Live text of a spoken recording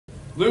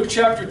Luke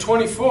chapter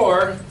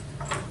 24,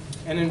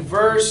 and in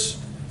verse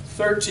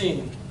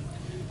 13.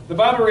 The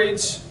Bible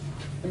reads,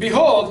 "And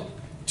behold,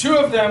 two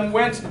of them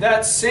went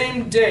that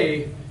same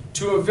day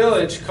to a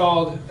village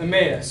called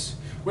Emmaus,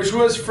 which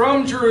was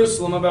from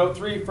Jerusalem about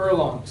 3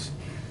 furlongs.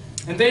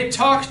 And they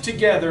talked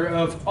together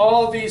of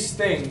all these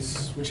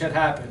things which had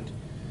happened.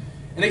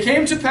 And it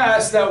came to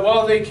pass that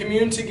while they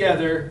communed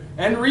together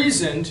and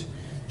reasoned,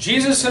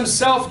 Jesus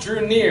himself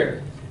drew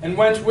near and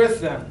went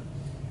with them.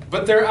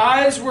 But their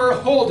eyes were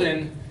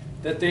holden,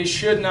 that they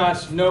should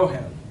not know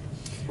him.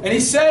 And he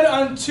said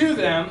unto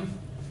them,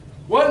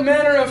 What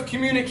manner of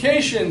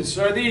communications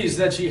are these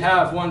that ye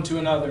have one to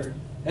another,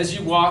 as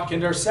ye walk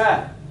and are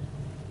sad?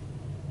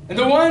 And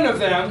the one of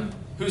them,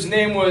 whose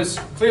name was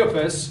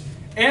Cleopas,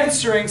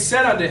 answering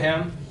said unto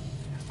him,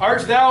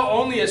 Art thou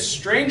only a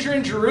stranger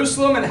in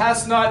Jerusalem, and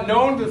hast not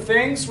known the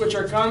things which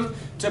are come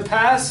to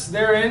pass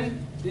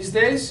therein these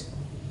days?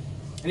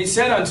 And he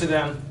said unto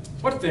them,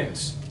 What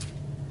things?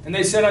 And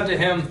they said unto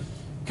him,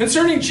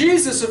 Concerning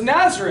Jesus of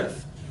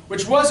Nazareth,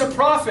 which was a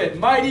prophet,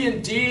 mighty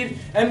in deed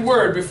and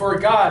word before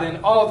God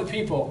and all the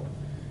people,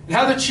 and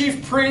how the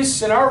chief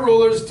priests and our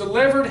rulers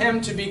delivered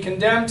him to be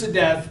condemned to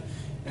death,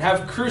 and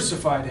have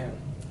crucified him.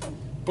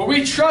 But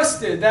we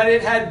trusted that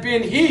it had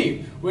been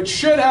he which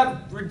should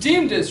have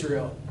redeemed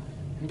Israel.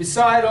 And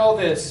beside all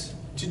this,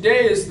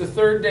 today is the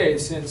 3rd day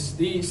since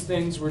these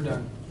things were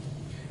done.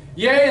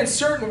 Yea, and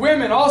certain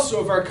women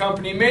also of our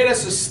company made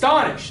us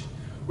astonished,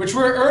 which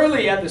were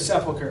early at the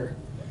sepulchre.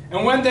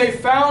 And when they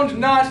found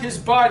not his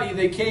body,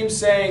 they came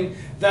saying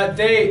that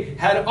they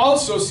had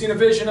also seen a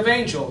vision of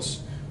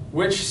angels,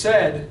 which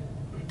said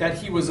that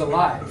he was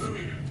alive.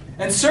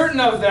 And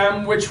certain of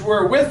them which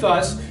were with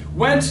us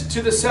went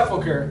to the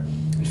sepulchre,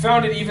 and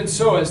found it even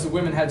so as the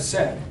women had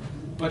said,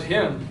 but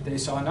him they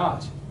saw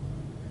not.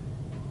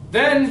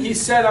 Then he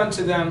said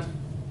unto them,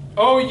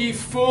 O ye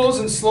fools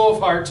and slow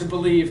of heart to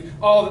believe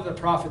all that the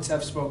prophets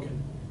have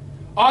spoken.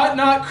 Ought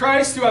not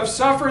Christ to have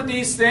suffered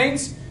these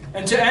things,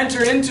 and to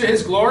enter into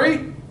his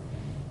glory?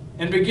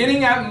 And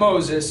beginning at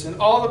Moses and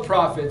all the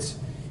prophets,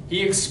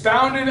 he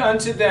expounded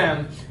unto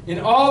them in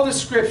all the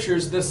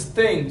scriptures the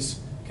things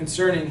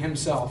concerning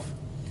himself.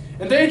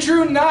 And they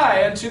drew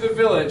nigh unto the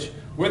village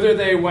whither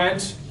they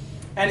went,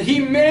 and he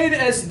made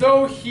as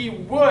though he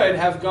would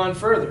have gone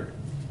further.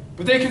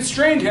 But they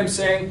constrained him,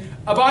 saying,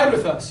 Abide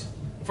with us,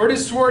 for it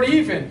is toward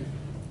even,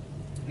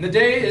 and the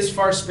day is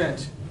far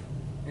spent.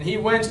 And he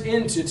went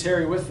in to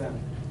tarry with them.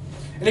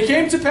 And it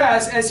came to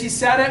pass, as he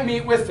sat at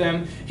meat with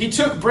them, he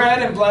took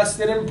bread and blessed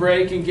it and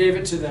brake and gave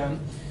it to them.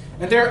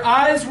 And their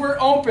eyes were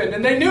opened,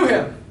 and they knew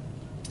him.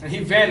 And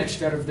he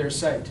vanished out of their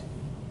sight.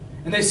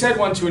 And they said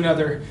one to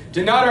another,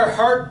 Did not our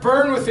heart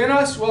burn within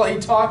us while he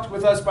talked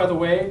with us by the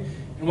way,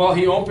 and while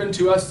he opened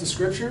to us the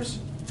scriptures?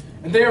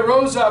 And they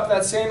arose up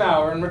that same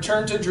hour, and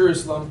returned to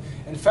Jerusalem,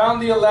 and found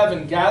the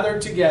 11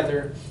 gathered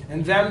together,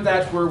 and them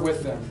that were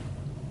with them,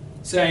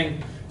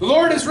 saying, The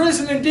Lord is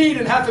risen indeed,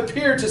 and hath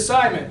appeared to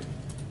Simon.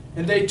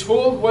 And they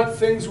told what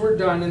things were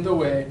done in the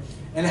way,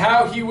 and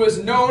how he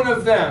was known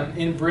of them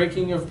in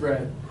breaking of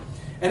bread.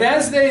 And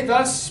as they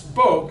thus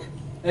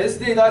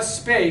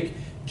spake,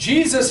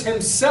 Jesus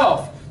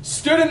himself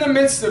stood in the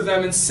midst of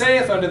them, and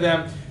saith unto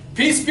them,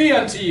 Peace be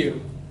unto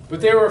you.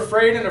 But they were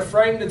afraid and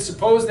affrighted, and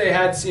supposed they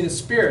had seen a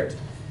spirit.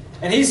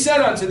 And he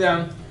said unto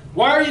them,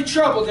 Why are ye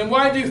troubled, and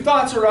why do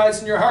thoughts arise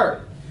in your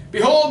heart?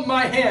 Behold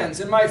my hands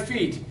and my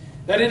feet,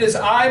 that it is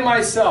I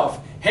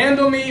myself.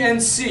 Handle me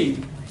and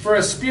see. For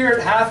a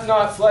spirit hath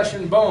not flesh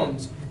and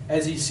bones,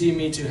 as ye see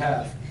me to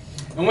have.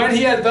 And when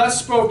he had thus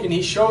spoken,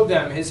 he showed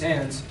them his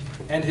hands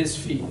and his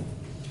feet.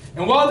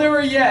 And while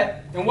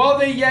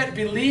they yet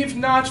believed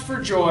not for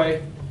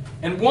joy,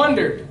 and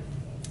wondered,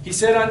 he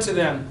said unto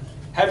them,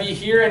 Have ye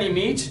here any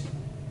meat?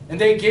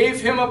 And they gave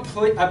him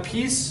a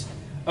piece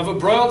of a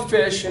broiled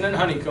fish and an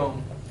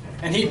honeycomb.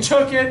 And he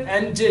took it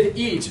and did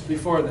eat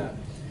before them.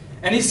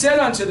 And he said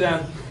unto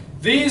them,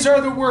 These are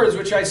the words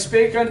which I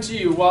spake unto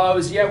you while I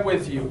was yet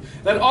with you,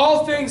 that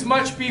all things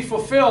must be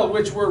fulfilled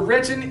which were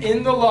written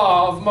in the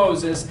law of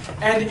Moses,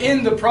 and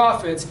in the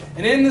prophets,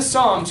 and in the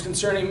Psalms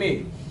concerning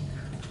me.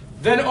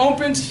 Then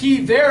opened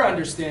he their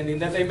understanding,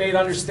 that they may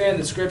understand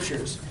the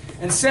Scriptures,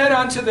 and said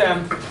unto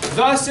them,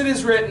 Thus it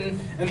is written,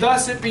 and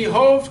thus it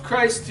behoved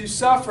Christ to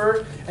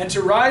suffer, and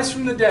to rise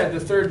from the dead the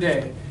 3rd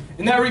day,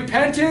 and that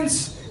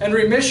repentance and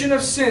remission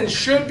of sins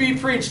should be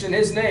preached in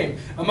his name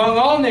among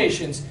all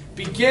nations,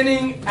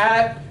 beginning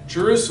at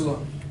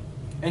Jerusalem.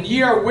 And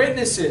ye are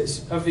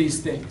witnesses of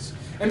these things.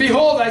 And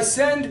behold, I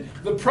send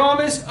the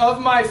promise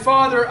of my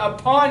Father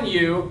upon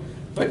you,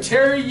 but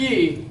tarry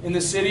ye in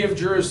the city of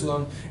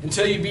Jerusalem,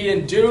 until ye be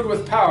endued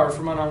with power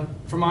from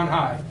on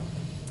high.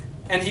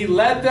 And he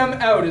led them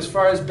out as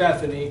far as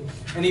Bethany,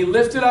 and he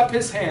lifted up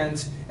his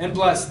hands and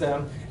blessed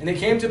them. And it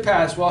came to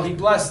pass, while he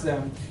blessed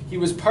them, he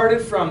was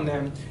parted from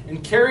them,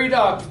 and carried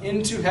up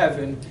into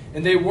heaven,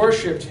 and they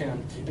worshipped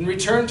him, and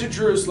returned to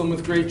Jerusalem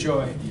with great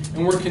joy,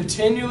 and were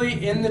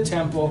continually in the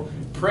temple,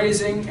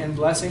 praising and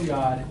blessing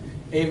God.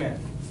 Amen.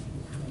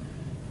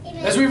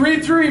 As we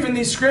read through even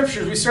these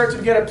scriptures, we start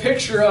to get a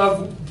picture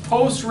of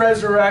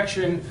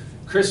post-resurrection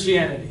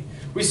Christianity.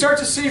 We start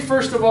to see,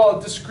 first of all,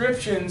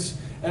 descriptions,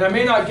 and I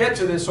may not get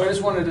to this, so I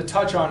just wanted to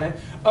touch on it,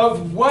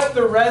 of what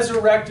the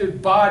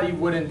resurrected body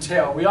would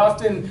entail. We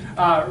often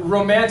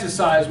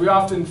romanticize, we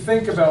often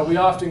think about, we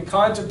often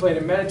contemplate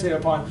and meditate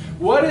upon,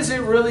 what is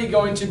it really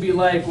going to be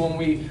like when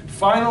we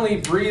finally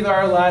breathe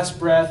our last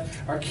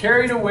breath, are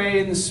carried away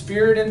in the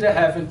Spirit into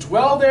heaven,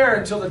 dwell there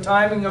until the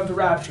timing of the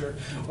rapture,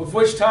 of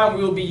which time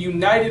we will be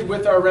united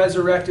with our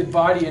resurrected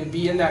body and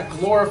be in that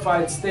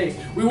glorified state.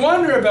 We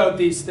wonder about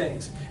these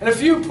things. And a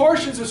few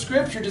portions of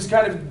Scripture just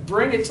kind of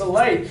bring it to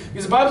light,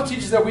 because the Bible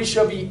teaches that we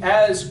shall be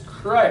as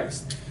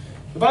Christ.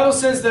 The Bible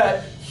says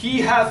that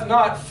He hath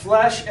not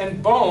flesh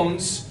and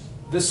bones,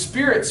 the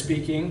Spirit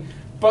speaking,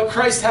 but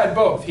Christ had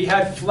both. He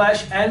had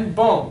flesh and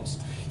bones.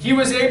 He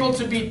was able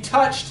to be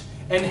touched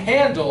and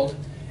handled,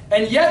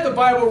 and yet the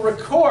Bible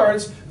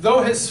records,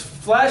 though His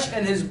flesh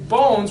and His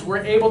bones were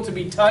able to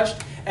be touched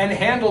and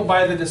handled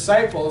by the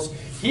disciples,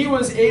 He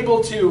was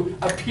able to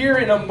appear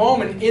in a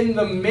moment in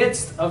the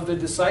midst of the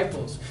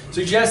disciples,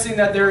 suggesting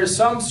that there is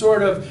some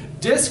sort of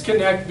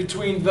disconnect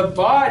between the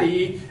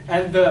body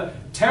and the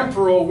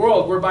temporal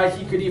world, whereby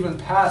He could even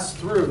pass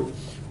through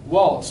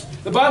walls.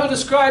 The Bible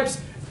describes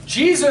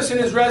Jesus in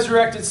His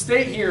resurrected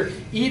state here,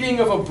 eating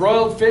of a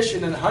broiled fish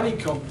and a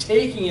honeycomb,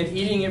 taking it,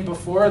 eating it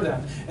before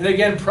them, and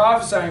again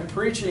prophesying,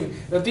 preaching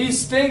that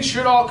these things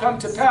should all come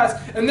to pass.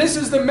 And this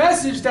is the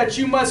message that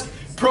you must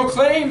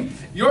proclaim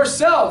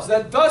yourselves,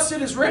 that thus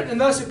it is written,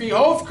 and thus it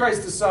behoved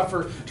Christ to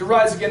suffer, to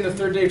rise again the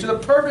third day, to the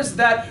purpose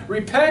that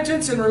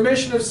repentance and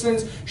remission of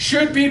sins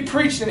should be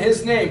preached in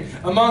His name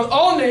among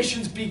all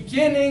nations,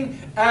 beginning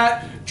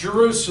at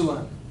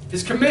Jerusalem.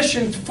 His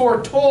commission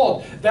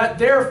foretold that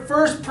their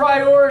first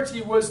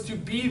priority was to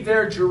be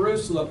there,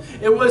 Jerusalem.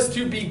 It was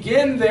to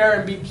begin there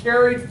and be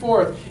carried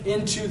forth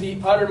into the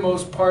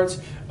uttermost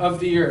parts of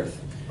the earth.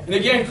 And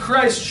again,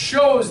 Christ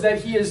shows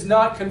that He is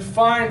not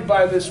confined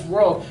by this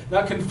world,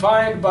 not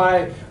confined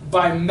by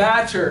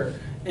matter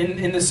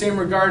in the same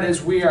regard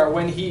as we are,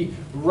 when He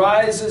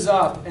rises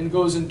up and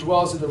goes and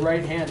dwells at the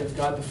right hand of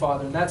God the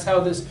Father. And that's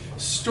how this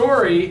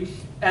story,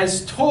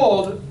 as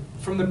told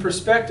from the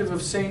perspective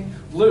of St.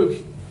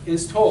 Luke,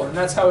 is told. And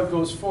that's how it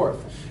goes forth.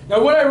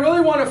 Now, what I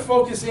really want to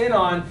focus in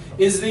on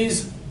is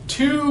these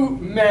two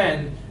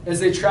men as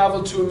they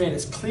traveled to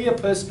Emmaus,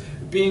 Cleopas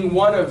being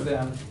one of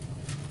them.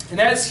 And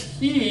as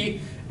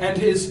he and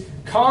his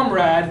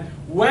comrade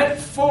went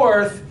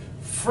forth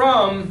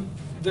from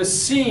the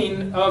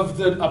scene of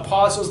the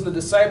apostles and the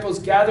disciples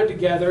gathered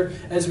together,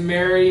 as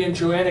Mary and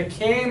Joanna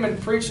came and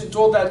preached and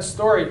told that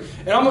story,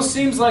 it almost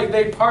seems like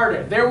they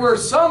parted. There were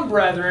some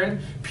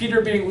brethren,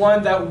 Peter being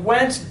one, that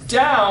went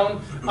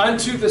down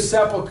unto the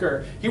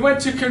sepulchre. He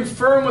went to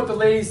confirm what the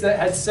ladies that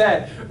had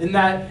said, in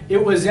that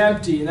it was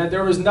empty and that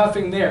there was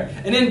nothing there.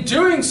 And in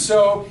doing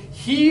so,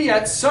 he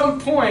at some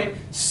point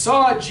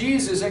saw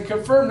Jesus and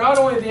confirmed not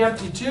only the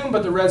empty tomb,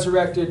 but the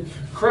resurrected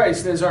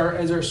Christ, as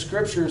our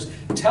scriptures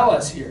tell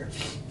us here.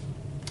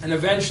 And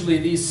eventually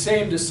these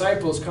same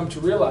disciples come to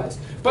realize.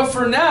 But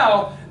for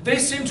now, they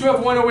seem to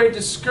have went away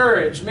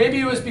discouraged. Maybe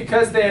it was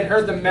because they had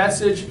heard the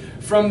message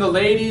from the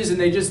ladies and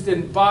they just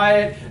didn't buy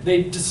it.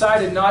 They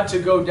decided not to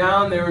go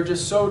down. They were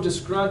just so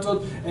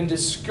disgruntled and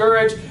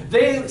discouraged.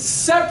 They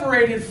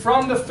separated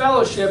from the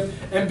fellowship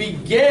and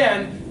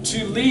began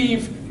to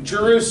leave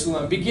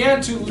Jerusalem,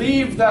 began to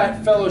leave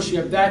that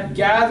fellowship, that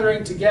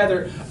gathering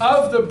together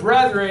of the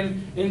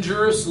brethren in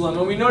Jerusalem.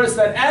 And we notice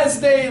that as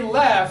they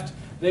left,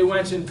 they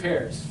went in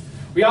pairs.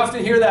 We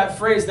often hear that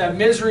phrase, that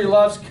misery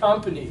loves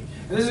company.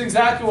 And this is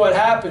exactly what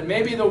happened.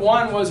 Maybe the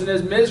one wasn't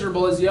as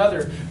miserable as the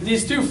other. But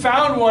these two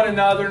found one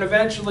another and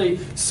eventually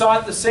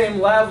sought the same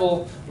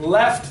level,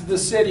 left the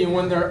city. And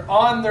when they're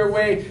on their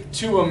way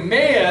to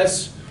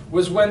Emmaus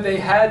was when they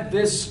had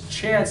this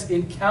chance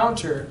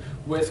encounter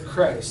with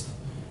Christ.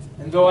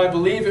 And though I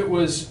believe it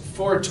was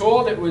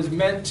foretold, it was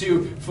meant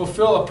to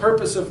fulfill a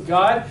purpose of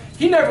God,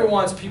 He never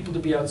wants people to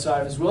be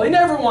outside of His will. He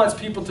never wants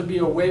people to be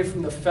away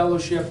from the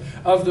fellowship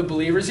of the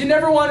believers. He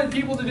never wanted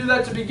people to do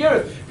that to begin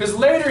with. Because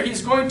later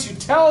He's going to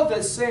tell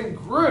this same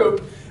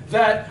group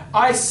that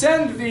I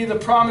send thee the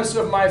promise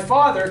of my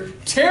Father.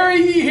 Tarry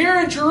ye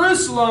here in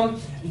Jerusalem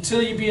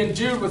until ye be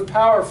endued with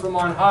power from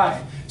on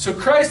high. So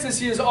Christ, as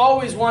He has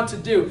always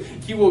wanted to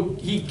do,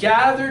 He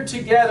gathered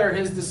together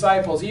His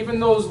disciples, even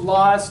those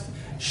lost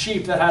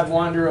sheep that had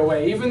wandered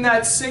away. Even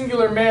that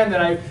singular man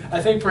that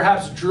I think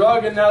perhaps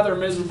drug another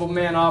miserable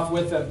man off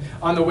with him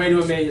on the way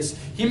to Emmaus.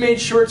 He made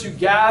sure to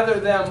gather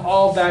them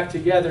all back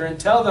together and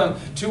tell them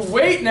to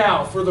wait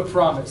now for the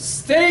promise.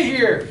 Stay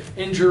here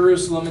in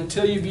Jerusalem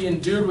until you be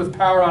endued with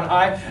power on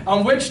high,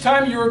 on which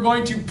time you are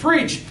going to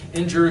preach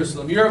in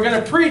Jerusalem. You are going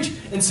to preach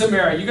in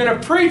Samaria. You're going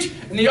to preach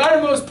in the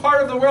uttermost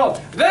part of the world.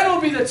 Then will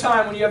be the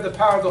time when you have the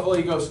power of the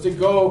Holy Ghost to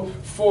go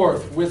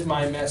forth with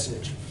my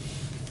message.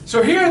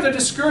 So here the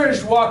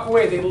discouraged walk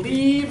away. They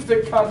leave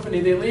the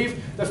company. They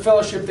leave the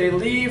fellowship. They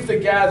leave the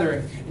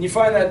gathering. And you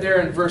find that there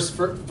in verse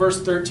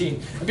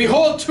 13. And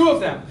behold, two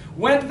of them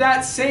went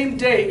that same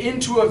day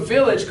into a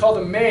village called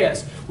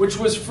Emmaus, which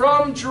was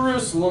from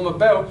Jerusalem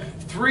about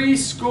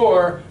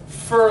 60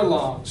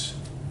 furlongs.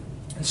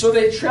 And so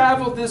they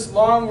traveled this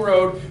long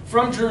road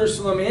from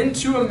Jerusalem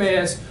into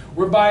Emmaus,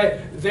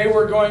 whereby they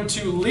were going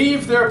to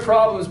leave their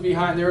problems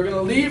behind. They were going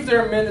to leave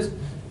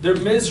their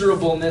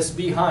miserableness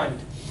behind.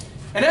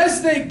 And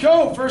as they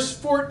go, verse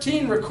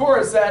 14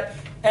 records that,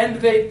 and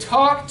they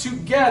talked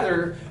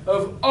together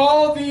of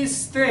all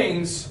these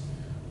things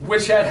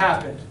which had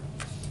happened.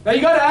 Now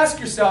you got to ask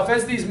yourself,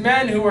 as these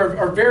men who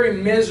are very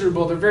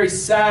miserable, they're very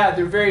sad,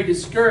 they're very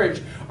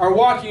discouraged, are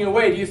walking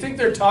away, do you think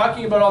they're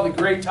talking about all the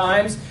great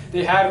times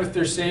they had with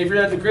their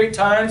Savior? The great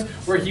times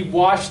where He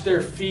washed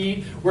their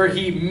feet, where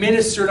He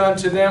ministered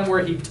unto them,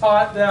 where He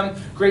taught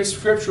them great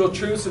scriptural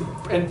truths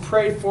and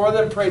prayed for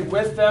them, prayed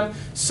with them,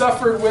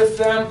 suffered with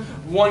them,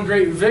 won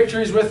great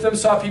victories with them,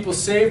 saw people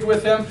saved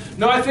with Him?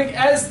 No, I think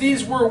as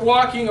these were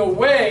walking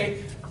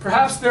away,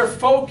 perhaps their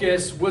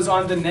focus was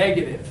on the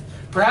negative.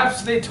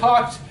 Perhaps they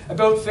talked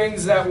about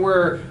things that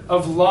were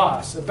of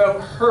loss,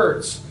 about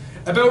hurts,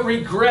 about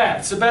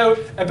regrets,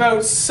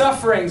 about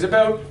sufferings,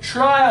 about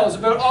trials,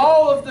 about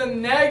all of the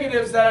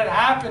negatives that had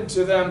happened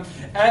to them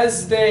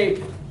as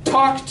they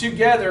talked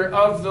together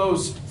of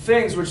those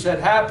things which had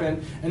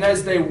happened, and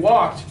as they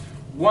walked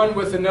one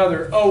with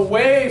another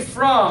away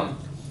from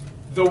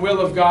the will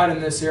of God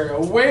in this area,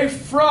 away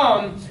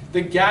from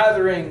the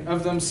gathering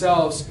of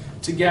themselves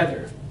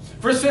together.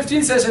 Verse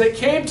 15 says, and it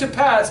came to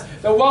pass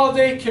that while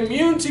they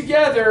communed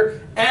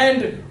together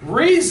and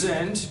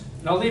reasoned,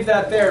 and I'll leave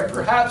that there,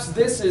 perhaps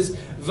this is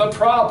the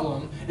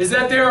problem, is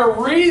that they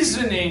are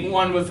reasoning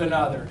one with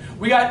another.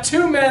 We got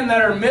two men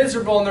that are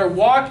miserable and they're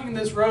walking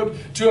this road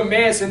to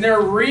Emmaus and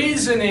they're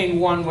reasoning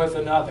one with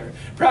another.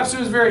 Perhaps it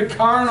was very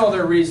carnal,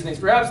 their reasonings.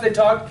 Perhaps they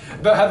talked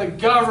about how the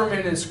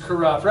government is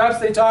corrupt. Perhaps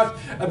they talked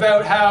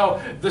about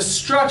how the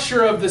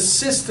structure of the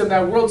system,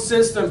 that world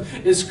system,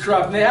 is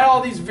corrupt. And they had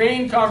all these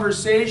vain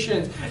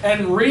conversations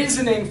and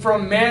reasoning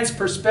from man's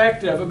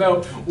perspective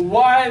about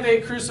why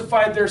they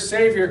crucified their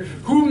Savior,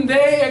 whom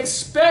they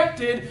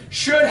expected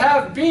should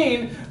have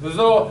been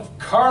the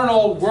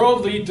carnal,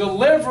 worldly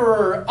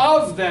deliverer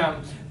of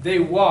them. They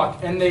walk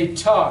and they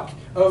talk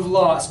of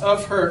loss,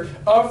 of hurt,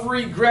 of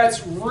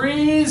regrets,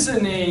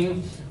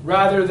 reasoning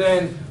rather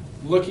than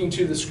looking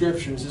to the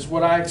Scriptures is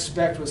what I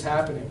expect was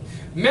happening.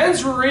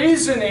 Men's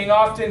reasoning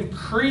often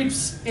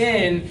creeps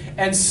in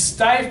and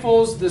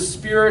stifles the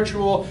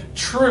spiritual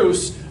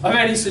truths of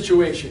any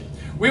situation.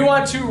 We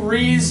want to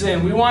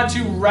reason, we want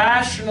to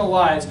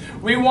rationalize,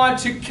 we want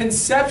to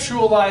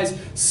conceptualize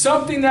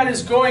something that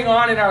is going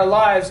on in our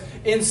lives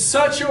in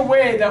such a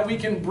way that we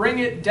can bring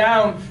it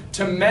down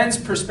to men's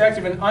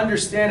perspective and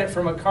understand it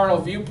from a carnal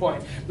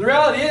viewpoint. The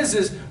reality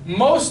is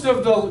most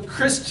of the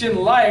Christian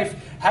life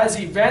has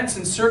events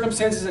and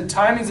circumstances and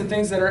timings and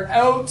things that are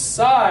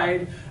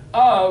outside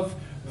of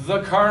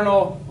the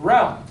carnal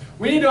realm.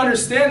 We need to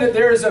understand that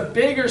there is a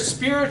bigger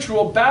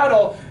spiritual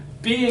battle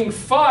being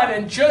fought,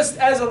 and just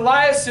as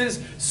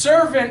Elias's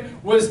servant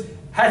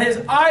had his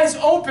eyes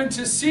open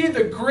to see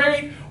the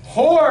great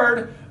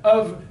horde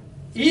of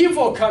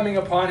evil coming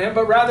upon him,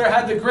 but rather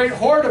had the great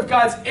horde of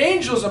God's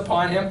angels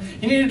upon him,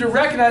 he needed to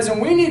recognize, and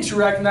we need to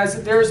recognize,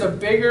 that there is a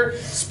bigger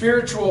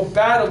spiritual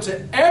battle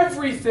to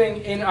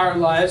everything in our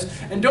lives.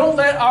 And don't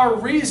let our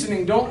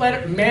reasoning, don't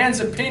let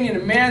man's opinion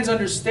and man's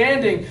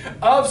understanding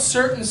of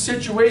certain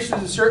situations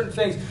and certain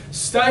things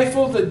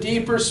stifle the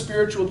deeper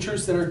spiritual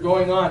truths that are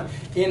going on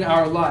in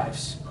our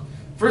lives.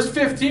 Verse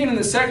 15 in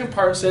the second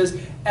part says,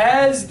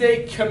 as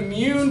they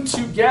communed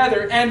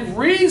together and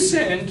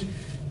reasoned,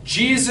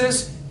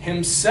 Jesus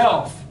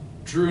Himself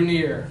drew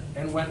near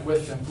and went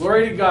with them.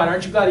 Glory to God.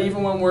 Aren't you glad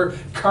even when we're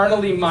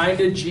carnally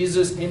minded,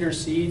 Jesus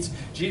intercedes.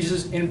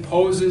 Jesus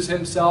imposes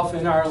Himself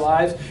in our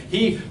lives.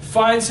 He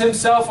finds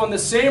Himself on the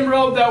same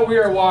road that we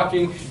are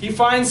walking. He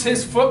finds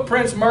His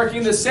footprints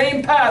marking the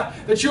same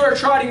path that you are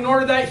trotting in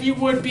order that He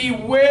would be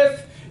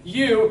with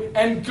you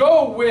and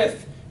go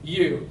with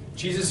you.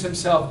 Jesus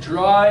Himself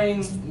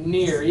drawing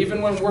near,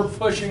 even when we're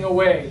pushing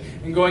away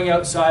and going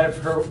outside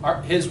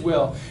of His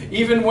will.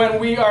 Even when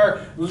we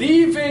are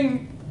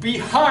leaving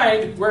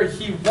behind where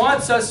He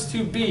wants us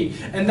to be,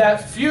 and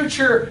that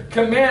future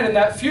command and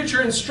that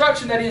future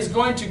instruction that He is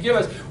going to give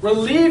us, we're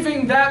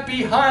leaving that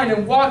behind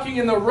and walking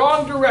in the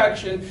wrong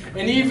direction,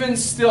 and even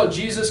still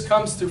Jesus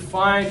comes to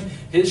find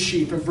His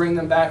sheep and bring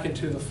them back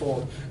into the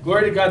fold.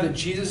 Glory to God that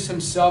Jesus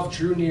Himself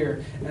drew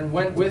near and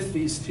went with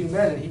these two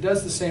men, and He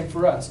does the same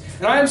for us.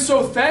 And I am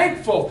so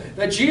thankful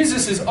that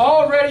Jesus is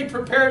already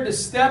prepared to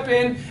step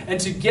in and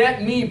to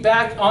get me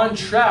back on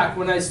track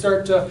when I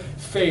start to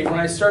fade, when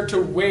I start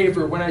to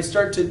waver, when I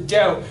start to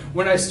doubt,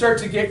 when I start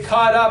to get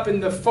caught up in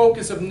the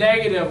focus of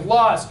negative,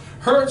 loss,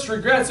 hurts,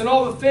 regrets, and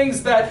all the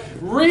things that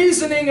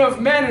reasoning of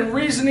men and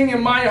reasoning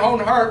in my own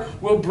heart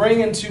will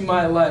bring into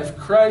my life.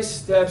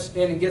 Christ steps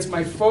in and gets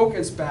my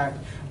focus back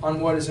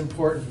on what is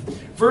important.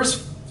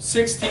 Verse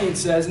 16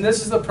 says, and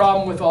this is the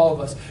problem with all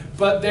of us,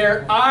 but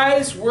their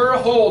eyes were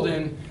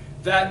holden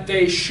that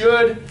they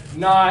should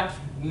not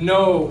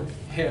know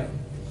Him.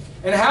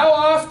 And how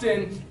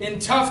often in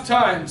tough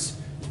times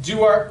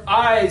do our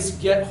eyes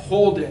get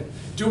holden?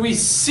 Do we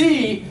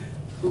see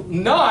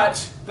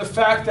not the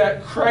fact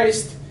that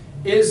Christ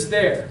is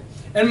there.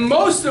 And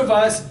most of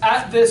us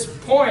at this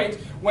point,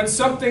 when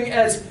something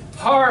as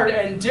hard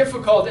and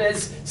difficult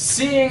as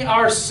seeing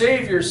our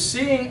Savior,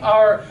 seeing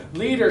our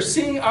leader,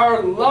 seeing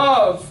our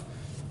love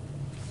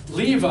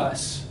leave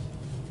us,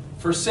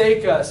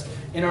 forsake us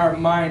in our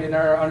mind and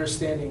our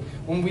understanding,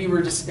 if we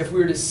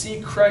were to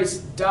see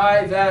Christ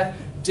die that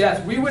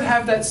death, we would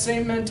have that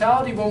same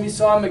mentality when we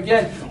saw him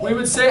again. We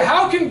would say,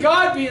 how can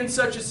God be in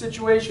such a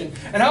situation?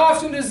 And how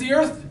often does the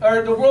earth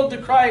or the world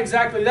decry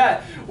exactly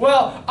that?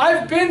 Well,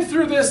 I've been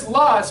through this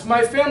loss.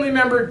 My family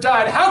member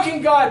died. How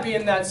can God be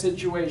in that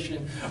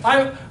situation?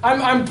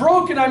 I'm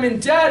broken, I'm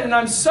in debt, and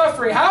I'm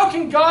suffering. How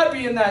can God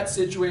be in that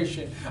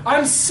situation?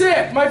 I'm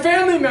sick. My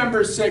family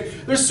member's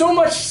sick. There's so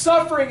much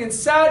suffering and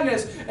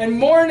sadness and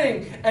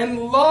mourning and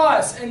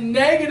loss and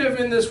negative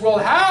in this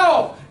world.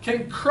 How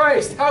can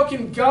Christ, how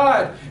can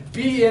God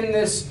be in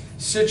this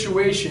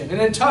situation? And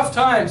in tough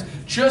times,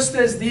 just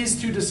as these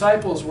two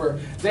disciples were,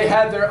 they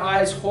had their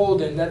eyes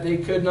holden, that they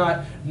could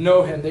not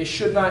know him. They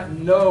should not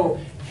know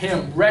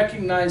him.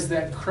 Recognize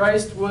that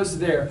Christ was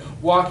there,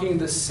 walking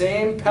the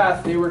same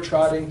path they were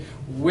trotting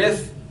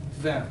with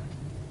them.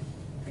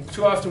 And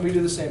too often we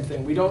do the same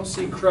thing. We don't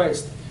see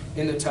Christ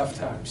in the tough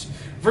times.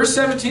 Verse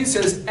 17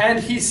 says,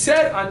 "And he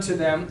said unto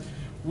them,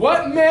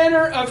 What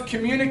manner of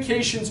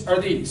communications are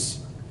these,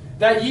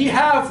 that ye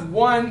have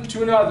one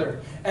to another,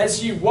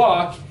 as ye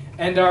walk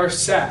and are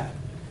sad?"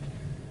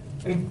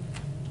 And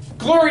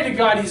glory to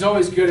God, he's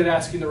always good at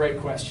asking the right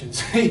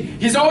questions.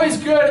 He's always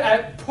good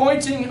at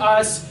pointing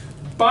us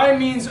by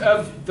means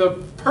of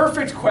the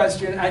perfect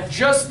question at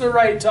just the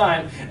right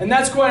time. And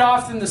that's quite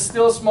often the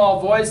still small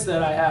voice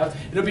that I have.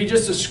 It'll be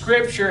just a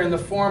scripture in the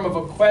form of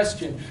a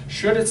question.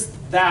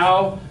 Shouldest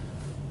thou?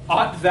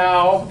 Ought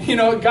thou? You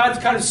know, God's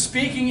kind of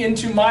speaking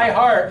into my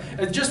heart.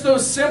 And just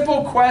those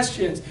simple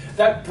questions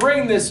that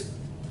bring this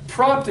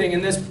prompting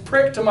and this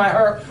prick to my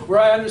heart where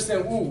I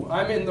understand, ooh,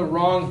 I'm in the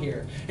wrong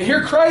here. And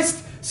here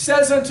Christ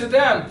says unto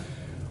them,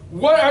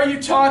 what are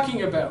you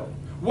talking about?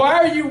 Why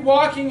are you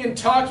walking and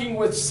talking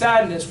with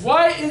sadness?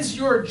 Why is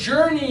your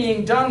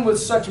journeying done with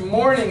such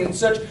mourning and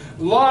such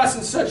loss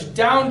and such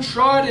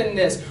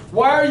downtroddenness?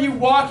 Why are you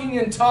walking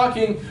and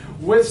talking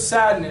with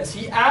sadness?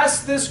 He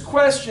asked this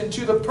question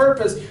to the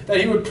purpose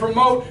that he would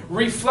promote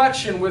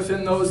reflection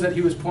within those that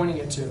he was pointing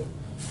it to.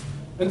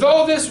 And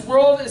though this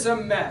world is a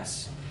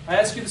mess, I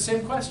ask you the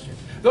same question.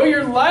 Though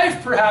your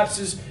life perhaps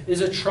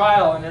is a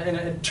trial and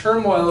a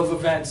turmoil of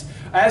events,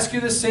 I ask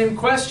you the same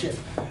question.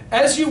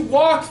 As you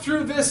walk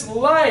through this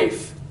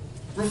life,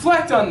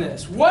 reflect on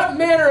this. What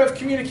manner of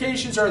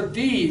communications are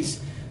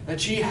these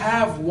that ye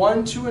have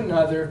one to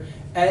another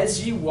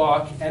as ye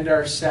walk and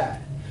are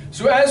sad?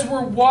 So as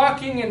we're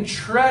walking and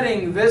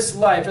treading this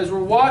life, as we're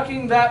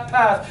walking that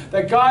path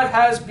that God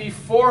has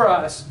before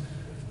us,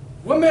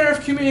 what manner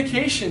of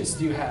communications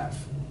do you have?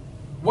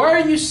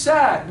 Why are you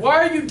sad?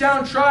 Why are you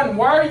downtrodden?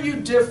 Why are you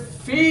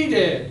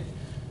defeated?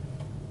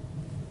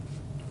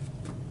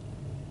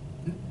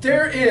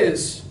 There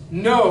is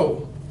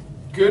no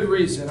good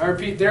reason. I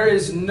repeat, there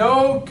is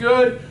no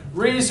good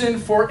reason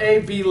for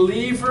a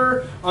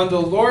believer on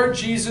the Lord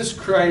Jesus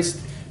Christ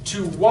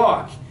to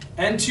walk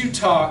and to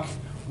talk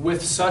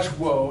with such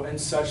woe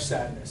and such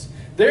sadness.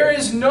 There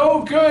is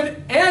no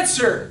good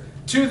answer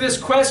to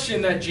this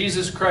question that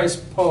Jesus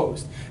Christ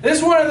posed. This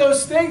is one of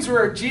those things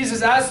where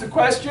Jesus asked the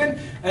question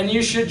and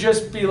you should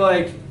just be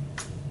like,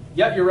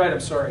 yep, you're right, I'm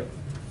sorry,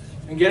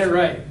 and get it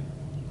right.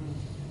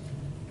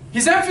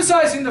 He's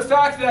emphasizing the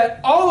fact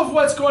that all of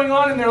what's going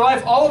on in their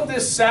life, all of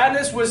this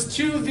sadness was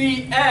to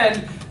the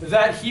end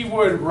that he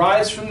would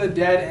rise from the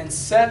dead and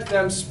set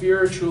them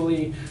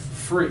spiritually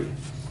free.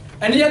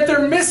 And yet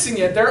they're missing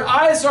it. Their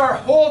eyes are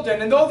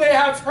holden. And though they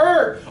have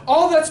heard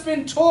all that's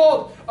been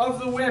told of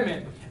the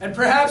women, and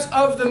perhaps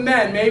of the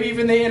men, maybe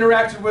even they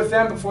interacted with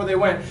them before they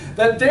went,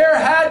 that there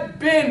had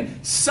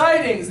been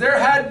sightings, there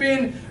had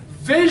been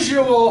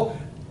visual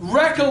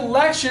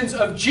recollections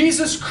of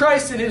Jesus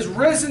Christ in his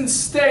risen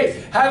state,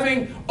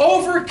 having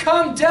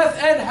overcome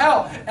death and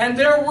hell. And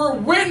there were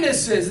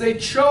witnesses. They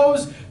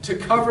chose to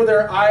cover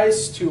their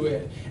eyes to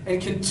it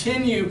and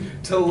continue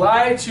to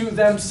lie to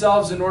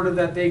themselves in order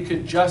that they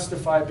could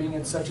justify being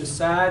in such a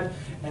sad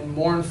and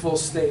mournful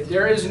state.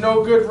 There is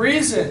no good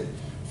reason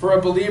for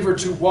a believer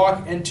to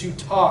walk and to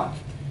talk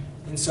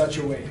in such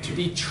a way, to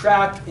be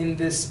trapped in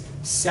this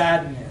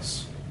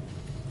sadness.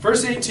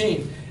 Verse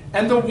 18,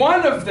 "And the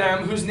one of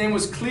them, whose name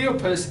was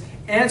Cleopas,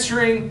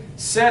 answering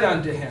said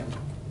unto him,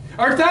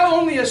 Art thou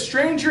only a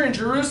stranger in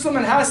Jerusalem,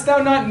 and hast thou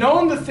not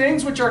known the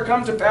things which are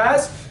come to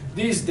pass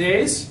these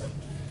days?"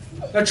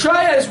 Now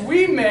try as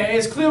we may,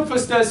 as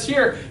Cleopas does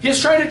here, he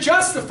is trying to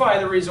justify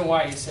the reason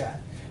why he's sad.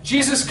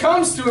 Jesus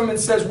comes to him and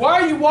says,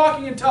 why are you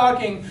walking and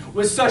talking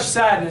with such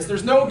sadness?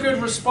 There's no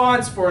good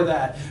response for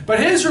that. But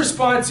his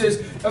response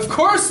is, of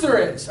course there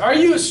is. Are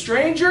you a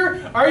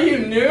stranger? Are you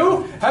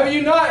new? Have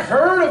you not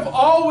heard of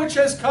all which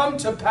has come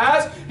to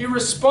pass? He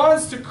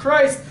responds to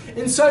Christ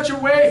in such a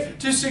way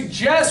to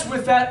suggest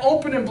with that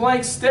open and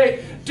blank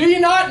state, do you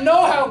not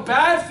know how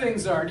bad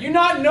things are? Do you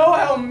not know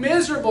how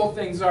miserable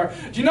things are?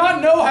 Do you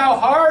not know how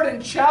hard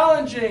and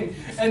challenging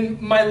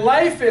and my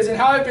life is, and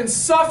how I've been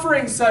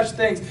suffering such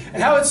things,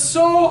 and how it's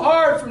so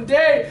hard from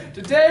day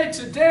to day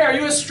to day? Are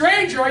you a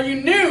stranger? Are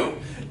you new?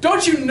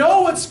 Don't you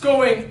know what's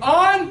going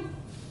on?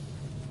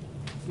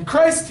 And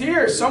Christ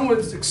here, some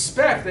would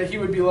expect that he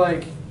would be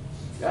like,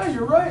 yeah,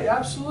 you're right,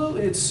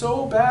 absolutely. It's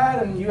so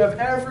bad, and you have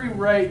every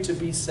right to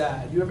be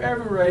sad. You have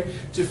every right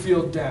to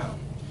feel down.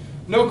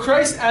 No,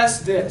 Christ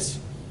asks this.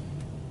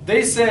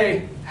 They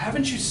say,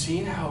 haven't you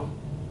seen how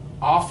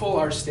awful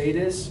our state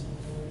is?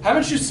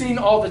 Haven't you seen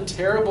all the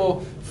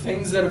terrible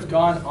things that have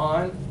gone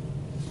on?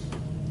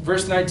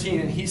 Verse 19,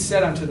 and he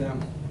said unto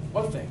them,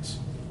 what things?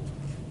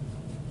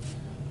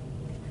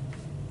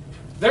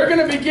 They're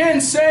going to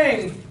begin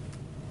saying,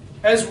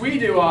 as we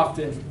do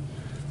often,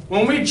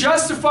 when we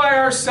justify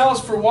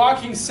ourselves for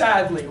walking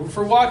sadly,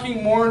 for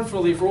walking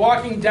mournfully, for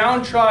walking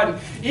downtrodden,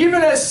 even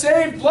as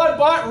saved,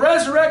 blood-bought,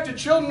 resurrected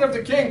children of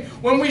the King,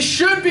 when we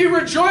should be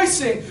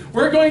rejoicing,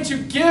 we're going to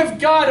give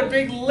God a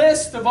big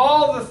list of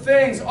all the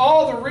things,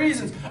 all the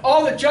reasons,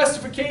 all the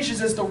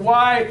justifications as to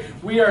why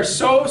we are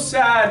so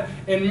sad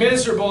and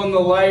miserable in the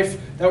life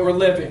that we're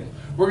living.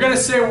 We're going to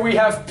say we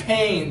have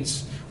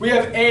pains, we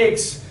have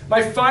aches,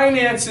 my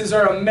finances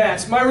are a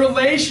mess. My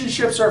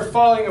relationships are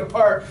falling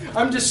apart.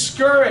 I'm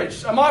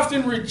discouraged. I'm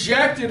often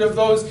rejected of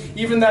those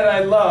even that I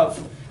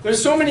love.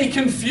 There's so many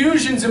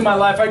confusions in my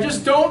life. I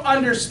just don't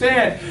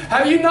understand.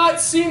 Have you not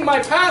seen my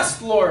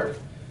past, Lord?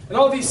 And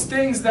all these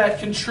things that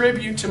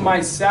contribute to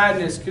my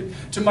sadness,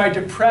 to my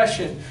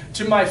depression,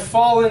 to my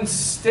fallen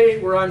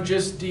state where I'm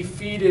just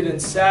defeated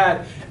and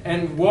sad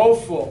and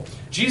woeful.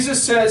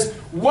 Jesus says,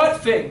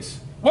 what things?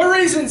 What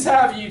reasons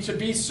have you to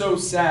be so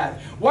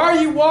sad? Why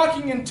are you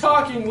walking and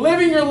talking,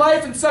 living your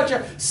life in such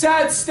a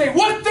sad state?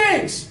 What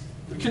things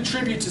would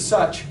contribute to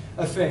such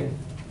a thing?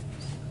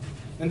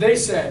 And they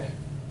said,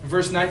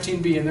 verse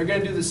 19b, and they're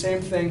going to do the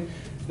same thing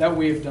that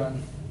we've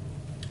done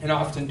and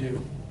often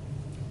do.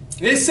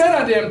 They said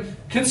unto him,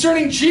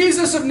 concerning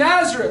Jesus of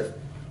Nazareth,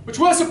 which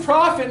was a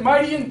prophet,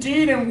 mighty in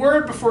deed and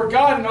word before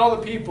God and all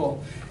the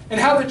people,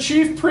 and how the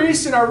chief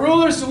priests and our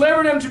rulers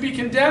delivered him to be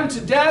condemned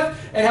to death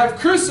and have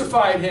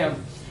crucified him.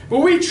 But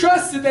we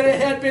trusted that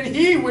it had been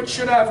he which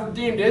should have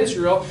redeemed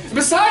Israel. And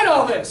beside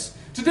all this,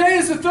 today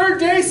is the third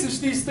day since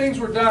these things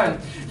were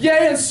done.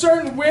 Yea, and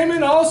certain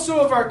women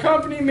also of our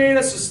company made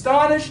us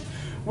astonished,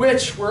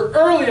 which were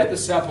early at the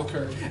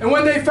sepulchre. And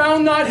when they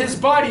found not his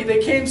body,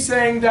 they came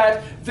saying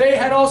that they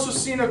had also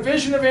seen a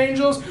vision of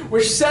angels,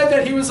 which said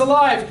that he was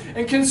alive.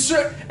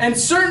 And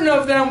certain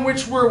of them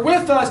which were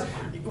with us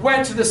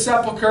went to the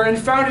sepulchre and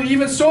found it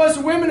even so as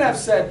the women have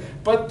said,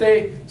 but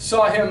they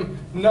saw him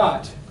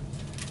not.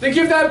 They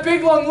give that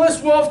big long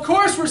list. Well, of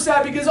course we're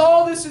sad because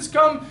all this has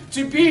come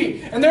to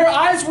be. And their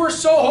eyes were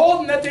so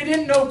holden that they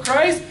didn't know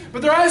Christ,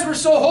 but their eyes were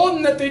so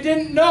holden that they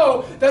didn't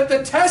know that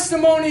the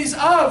testimonies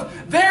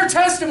of their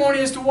testimony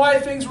as to why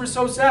things were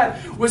so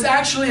sad was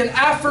actually an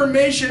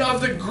affirmation of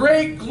the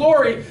great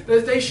glory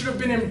that they should have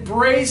been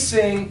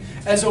embracing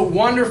as a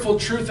wonderful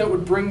truth that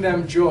would bring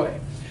them joy.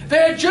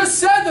 They had just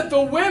said that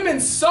the women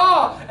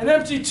saw an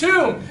empty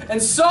tomb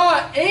and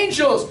saw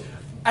angels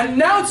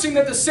announcing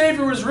that the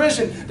Savior was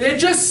risen. They had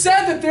just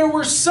said that there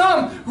were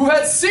some who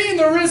had seen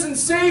the risen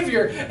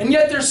Savior, and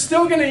yet they're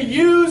still going to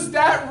use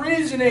that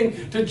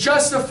reasoning to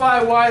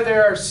justify why they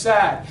are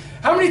sad.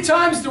 How many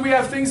times do we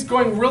have things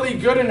going really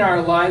good in our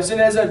lives,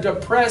 and as a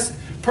depressed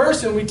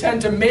person, we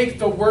tend to make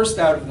the worst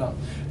out of them?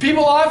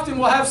 People often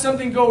will have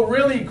something go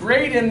really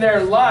great in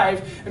their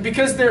life, and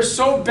because they're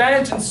so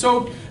bent and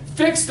so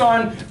fixed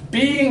on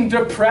being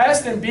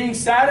depressed and being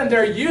sad, and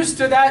they're used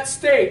to that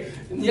state.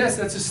 And yes,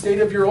 that's a state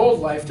of your old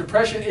life.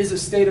 Depression is a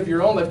state of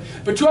your own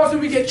life. But too often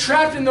we get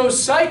trapped in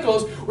those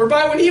cycles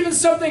whereby when even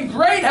something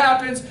great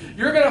happens,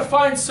 you're going to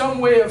find some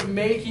way of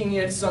making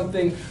it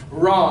something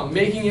wrong,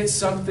 making it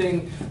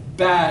something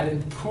bad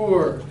and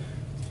poor.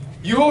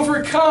 You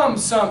overcome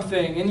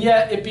something, and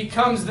yet it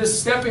becomes this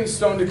stepping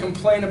stone to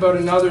complain about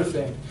another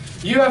thing.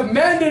 You have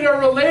mended a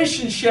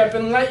relationship,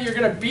 and you're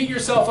going to beat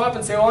yourself up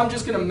and say, well, I'm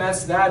just going to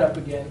mess that up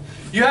again.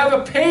 You have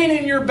a pain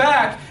in your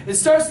back. It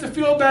starts to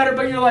feel better,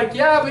 but you're like,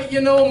 yeah, but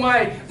you know,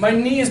 my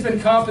knee has been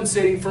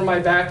compensating for my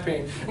back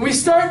pain. And we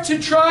start to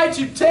try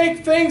to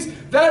take things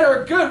that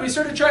are good. We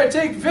start to try to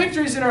take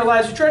victories in our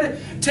lives. We try to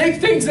take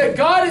things that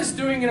God is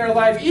doing in our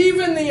life,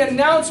 even the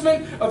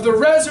announcement of the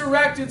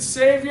resurrected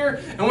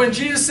Savior. And when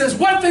Jesus says,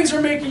 what things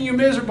are making you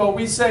miserable?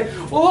 We say,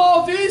 well,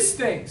 all these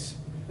things.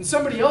 And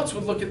somebody else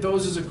would look at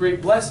those as a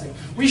great blessing.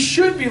 We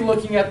should be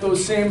looking at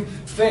those same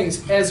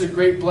things as a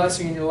great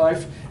blessing in your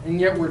life,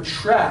 and yet we're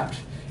trapped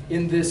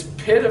in this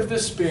pit of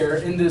despair,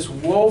 in this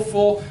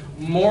woeful,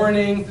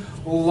 mourning,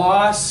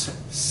 loss,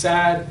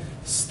 sad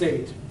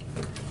state.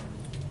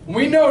 And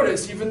we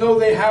notice, even though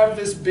they have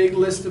this big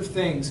list of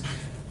things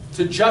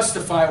to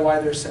justify why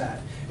they're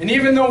sad, and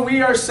even though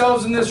we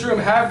ourselves in this room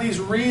have these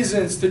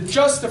reasons to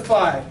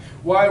justify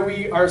why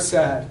we are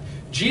sad,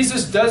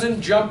 Jesus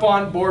doesn't jump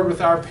on board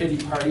with our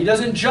pity party. He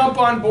doesn't jump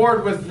on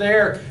board with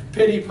their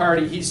pity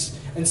party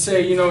and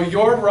say, you know,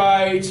 you're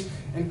right,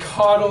 and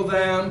coddle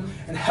them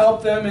and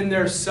help them in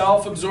their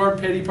self-absorbed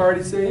pity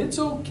party. Say, it's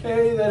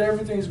okay that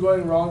everything's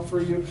going wrong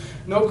for you.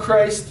 No,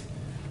 Christ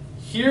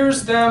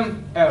hears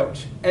them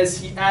out as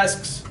he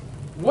asks,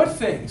 what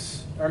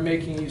things are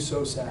making you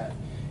so sad?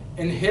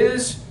 And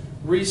his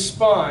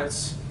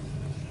response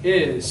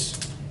is,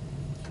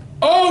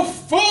 "O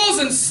fools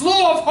and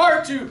slow of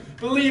heart to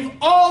believe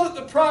all that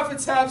the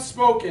prophets have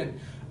spoken.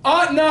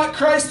 Ought not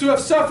Christ to have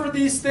suffered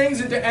these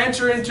things and to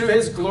enter into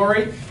his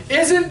glory?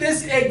 Isn't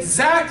this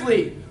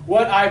exactly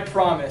what I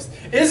promised?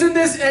 Isn't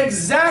this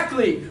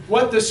exactly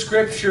what the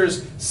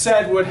scriptures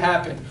said would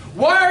happen?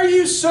 Why are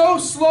you so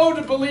slow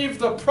to believe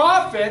the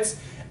prophets?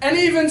 And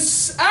even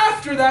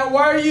after that,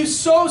 why are you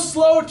so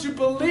slow to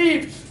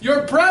believe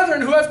your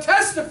brethren who have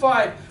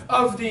testified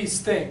of these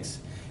things?"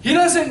 He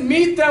doesn't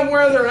meet them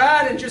where they're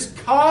at and just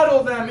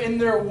coddle them in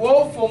their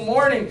woeful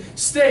mourning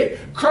state.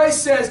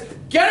 Christ says,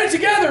 get it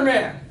together,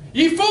 man.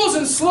 Ye fools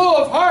and slow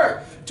of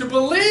heart to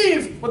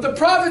believe what the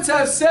prophets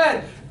have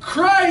said.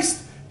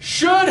 Christ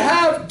should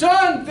have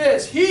done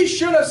this. He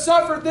should have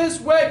suffered this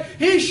way.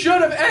 He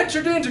should have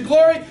entered into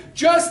glory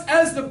just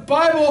as the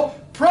Bible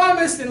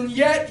promised, and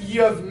yet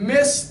you've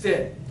missed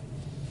it.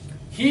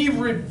 He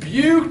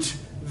rebuked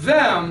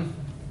them,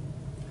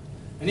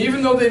 and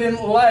even though they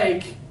didn't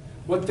like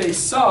what they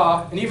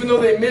saw, and even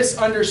though they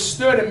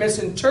misunderstood and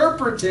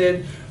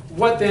misinterpreted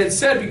what they had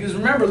said, because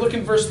remember, look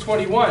in verse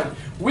 21.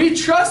 We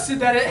trusted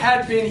that it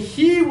had been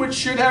he which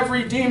should have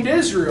redeemed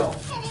Israel.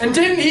 And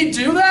didn't he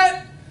do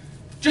that?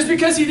 Just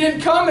because he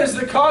didn't come as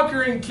the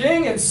conquering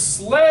king and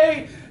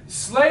slay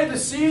the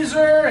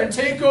Caesar and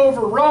take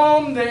over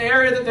Rome, the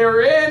area that they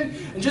were in,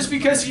 and just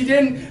because he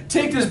didn't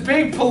take this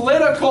big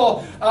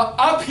political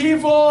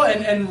upheaval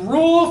and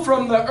rule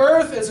from the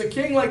earth as a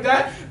king like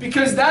that,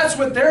 because that's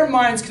what their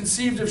minds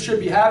conceived of should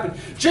be happening.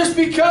 Just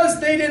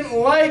because they didn't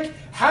like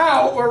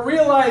how or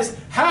realize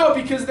how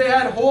because they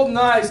had Holden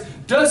eyes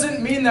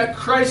doesn't mean that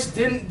Christ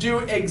didn't do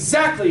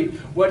exactly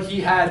what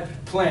he had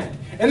planned.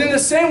 And in the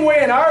same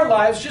way in our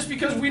lives, just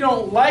because we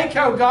don't like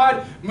how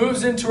God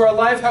moves into our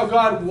life, how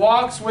God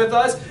walks with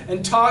us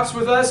and talks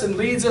with us and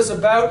leads us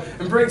about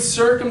and brings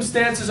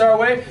circumstances our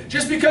way,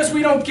 just because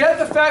we don't get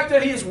the fact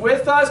that he is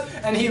with us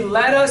and he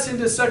led us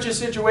into such a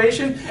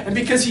situation, and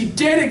because he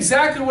did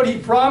exactly what he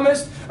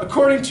promised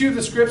according to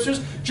the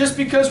scriptures, just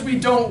because we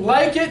don't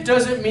like it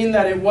doesn't mean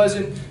that it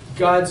wasn't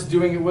God's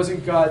doing, it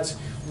wasn't God's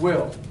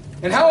will.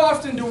 And how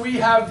often do we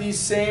have these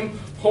same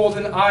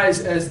Holden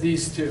eyes as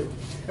these two?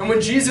 And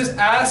when Jesus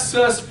asks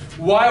us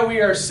why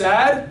we are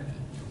sad,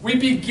 we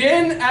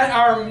begin at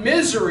our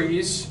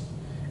miseries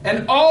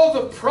and all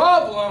the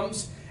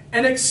problems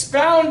and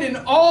expound in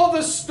all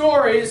the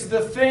stories the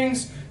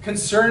things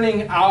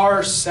concerning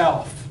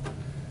ourself.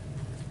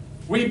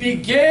 We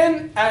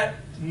begin at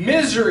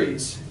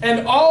miseries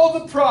and all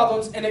the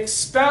problems and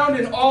expound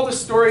in all the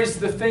stories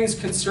the things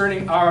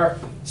concerning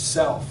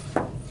ourself.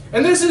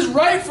 And this is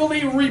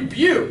rightfully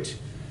rebuked.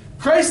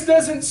 Christ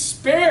doesn't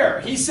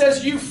spare. He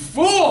says, you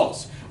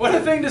fools. What a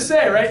thing to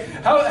say, right?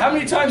 How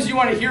many times do you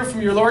want to hear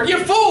from your Lord? You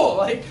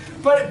fool!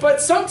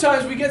 But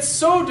sometimes we get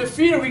so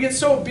defeated, we get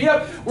so beat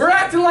up, we're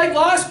acting like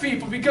lost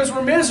people because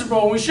we're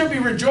miserable. We should be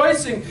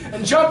rejoicing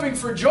and jumping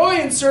for joy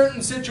in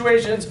certain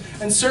situations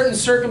and certain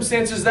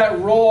circumstances that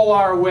roll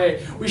our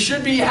way. We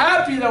should be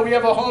happy that we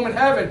have a home in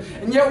heaven.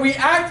 And yet we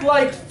act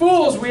like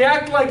fools. We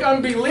act like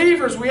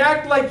unbelievers. We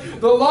act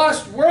like the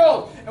lost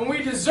world. And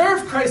we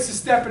deserve Christ to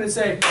step in and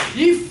say,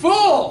 ye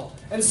fool!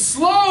 And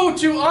slow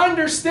to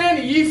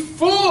understand, ye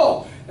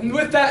fool! And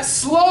with that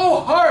slow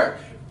heart,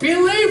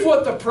 believe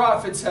what the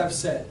prophets have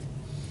said.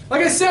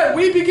 Like I said,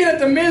 we begin at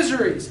the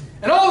miseries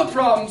and all the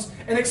problems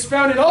and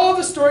expound in all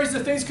the stories,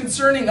 the things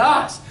concerning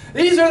us.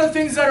 These are the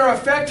things that are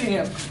affecting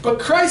him. But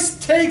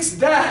Christ takes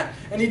that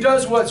and he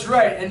does what's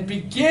right. And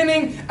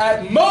beginning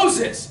at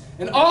Moses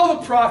and all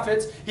the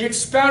prophets, he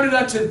expounded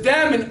unto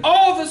them in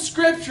all the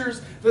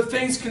scriptures the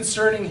things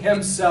concerning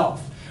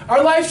himself.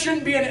 Our life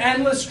shouldn't be an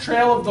endless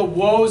trail of the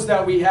woes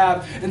that we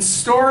have and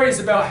stories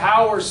about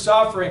how we're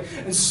suffering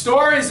and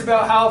stories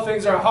about how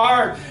things are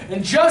hard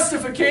and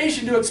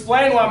justification to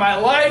explain why my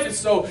life is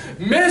so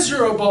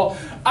miserable.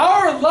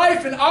 Our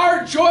life and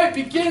our joy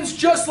begins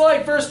just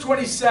like verse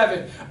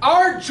 27.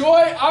 Our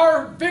joy,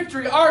 our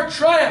victory, our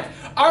triumph,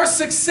 our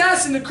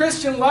success in the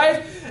Christian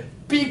life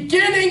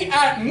beginning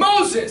at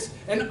Moses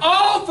and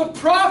all the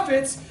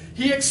prophets.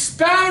 He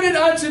expounded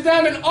unto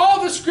them in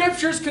all the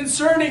scriptures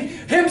concerning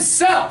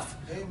himself.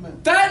 Amen.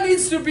 That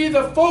needs to be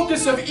the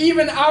focus of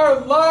even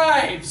our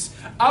lives.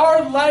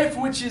 Our life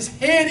which is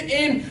hid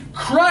in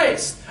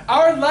Christ.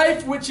 Our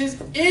life which is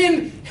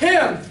in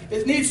him.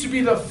 It needs to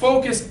be the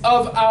focus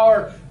of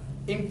our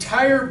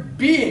entire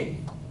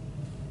being.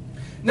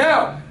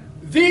 Now,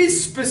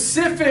 these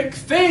specific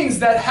things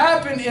that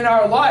happen in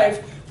our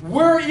life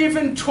we're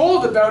even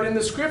told about in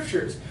the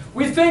Scriptures.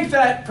 We think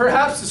that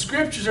perhaps the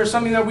Scriptures are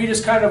something that we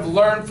just kind of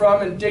learn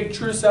from and dig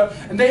truths out,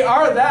 and they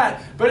are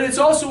that, but it's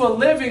also a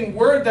living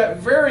word that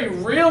very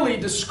really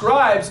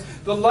describes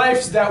the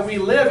lives that we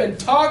live and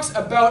talks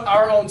about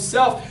our own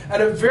self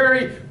at a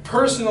very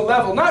personal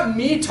level. Not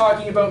me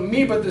talking about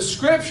me, but the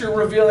Scripture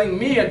revealing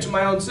me and to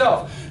my own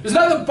self. Does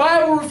not the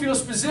Bible reveal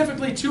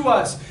specifically to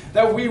us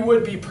that we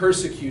would be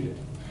persecuted?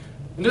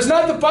 And does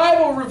not the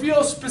Bible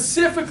reveal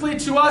specifically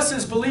to us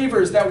as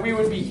believers that we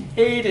would be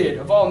hated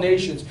of all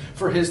nations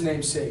for His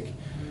name's sake?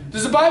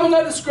 Does the Bible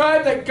not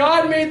describe that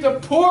God made the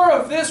poor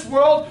of this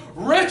world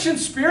rich in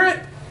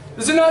spirit?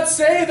 Does it not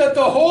say that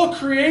the whole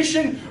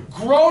creation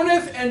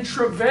groaneth and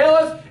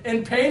travaileth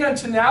in pain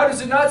unto now?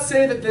 Does it not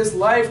say that this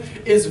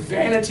life is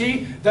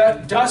vanity,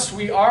 that dust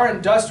we are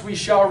and dust we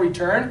shall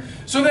return?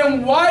 So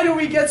then why do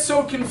we get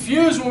so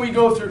confused when we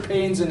go through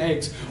pains and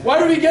aches? Why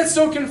do we get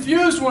so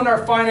confused when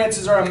our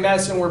finances are a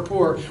mess and we're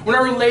poor? When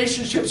our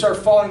relationships are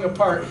falling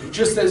apart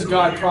just as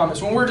God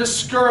promised? When we're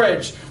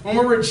discouraged? When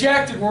we're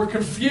rejected? When we're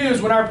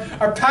confused? When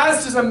our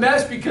past is a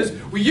mess because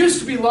we used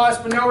to be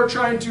lost but now we're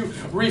trying to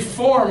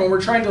reform and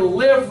we're trying to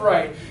live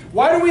right?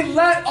 Why do we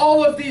let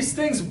all of these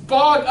things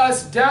bog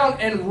us down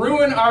and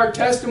ruin our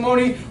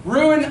testimony,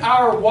 ruin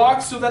our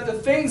walk, so that the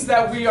things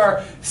that we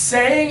are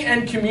saying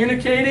and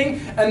communicating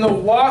and the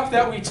walk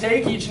that we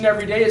take each and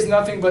every day is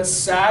nothing but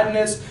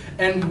sadness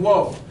and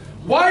woe?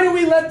 Why do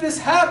we let this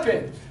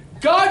happen?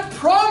 God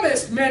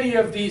promised many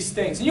of these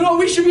things. And you know what?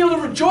 We should be able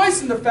to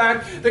rejoice in the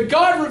fact that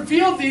God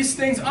revealed these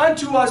things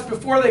unto us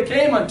before they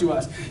came unto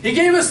us. He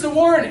gave us the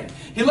warning.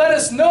 He let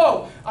us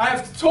know, I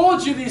have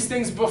told you these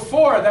things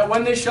before, that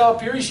when they shall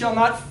appear, ye shall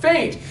not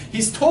faint.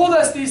 He's told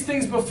us these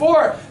things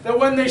before, that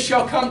when they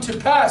shall come to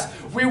pass,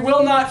 we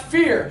will not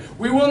fear,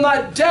 we will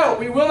not doubt,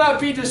 we will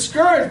not be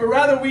discouraged, but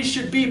rather we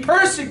should be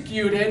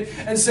persecuted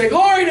and say,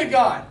 glory to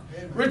God.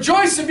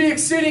 Rejoice and be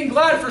exceeding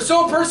glad, for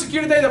so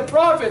persecuted they the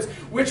prophets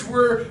which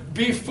were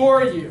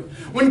before you.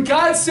 When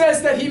God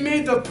says that He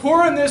made the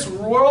poor in this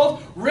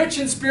world rich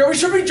in spirit, we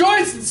should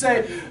rejoice and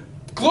say,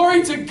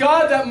 glory to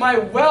God that my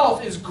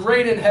wealth is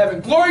great in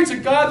heaven. Glory to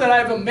God that I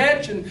have a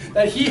mansion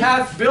that He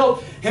hath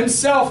built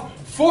Himself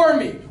for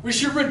me. We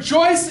should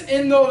rejoice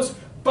in those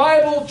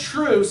Bible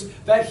truths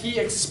that He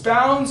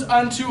expounds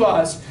unto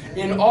us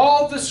in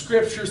all the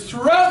Scriptures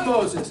throughout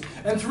Moses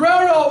and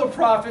throughout all the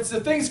prophets, the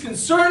things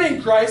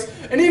concerning Christ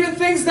and even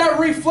things that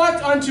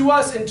reflect unto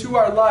us into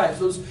our lives,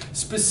 those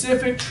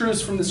specific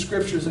truths from the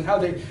Scriptures and how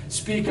they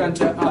speak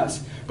unto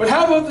us. But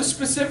how about the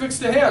specifics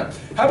to Him?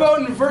 How about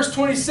in verse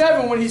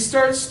 27 when He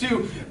starts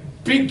to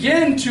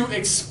begin to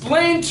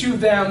explain to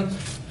them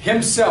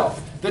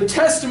Himself, the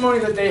testimony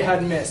that they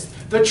had missed,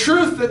 the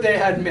truth that they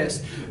had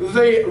missed,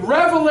 the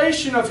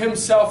revelation of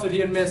Himself that He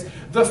had missed,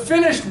 the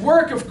finished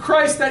work of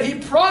Christ that He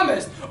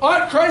promised.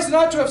 Ought Christ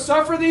not to have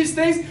suffered these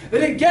things? They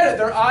didn't get it.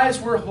 Their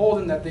eyes were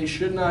holden that they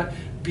should not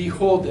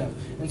behold them.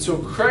 And so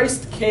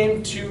Christ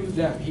came to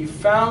them. He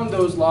found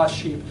those lost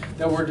sheep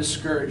that were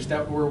discouraged,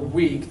 that were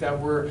weak, that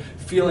were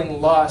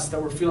feeling lost,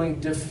 that were feeling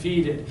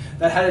defeated,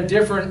 that had a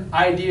different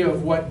idea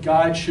of what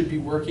God should be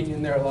working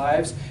in their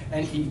lives.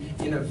 And He,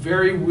 in a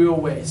very real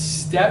way,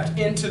 stepped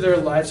into their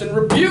lives and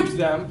rebuked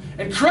them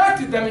and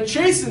corrected them and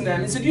chastened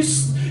them and said, you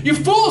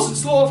fools and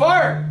slow of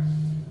heart.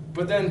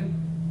 But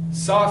then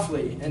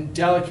softly and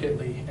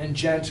delicately and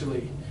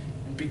gently,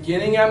 and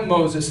beginning at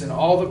Moses and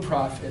all the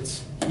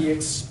prophets, He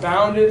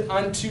expounded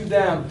unto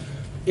them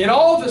in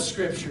all the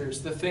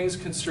Scriptures the things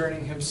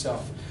concerning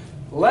Himself.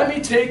 Let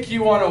me take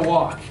you on a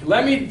walk.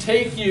 Let me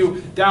take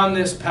you down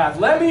this path.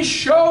 Let me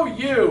show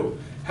you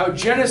how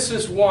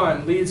Genesis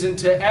 1 leads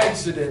into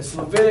Exodus,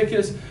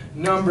 Leviticus,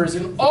 Numbers,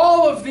 and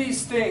all of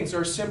these things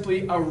are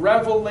simply a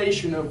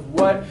revelation of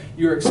what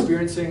you're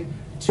experiencing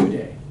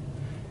today.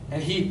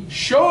 And He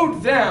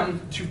showed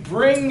them to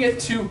bring it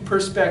to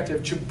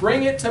perspective, to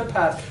bring it to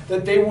pass,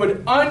 that they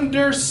would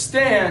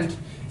understand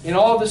in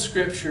all the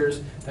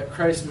Scriptures that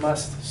Christ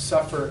must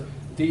suffer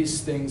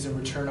these things and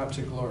return up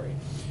to glory.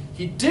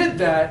 He did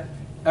that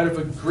out of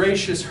a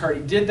gracious heart.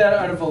 He did that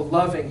out of a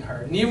loving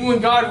heart. And even when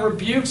God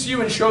rebukes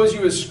you and shows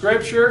you His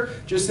Scripture,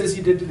 just as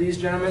He did to these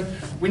gentlemen,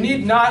 we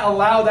need not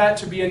allow that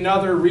to be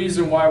another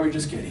reason why we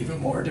just get even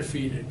more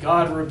defeated.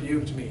 God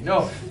rebuked me.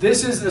 No,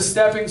 this is the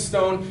stepping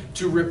stone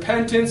to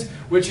repentance,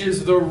 which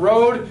is the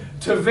road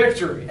to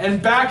victory,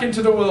 and back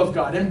into the will of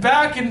God, and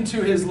back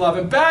into His love,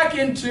 and back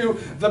into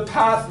the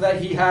path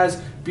that He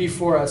has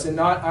before us, and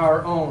not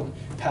our own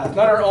path,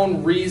 not our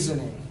own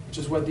reasoning, which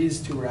is what these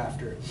two are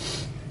after.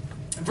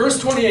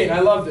 Verse 28, I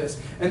love this.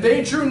 And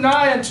they drew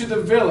nigh unto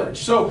the village.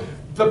 So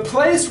the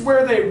place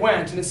where they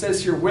went, and it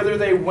says here, whither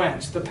they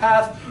went, the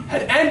path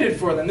had ended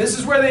for them. This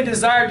is where they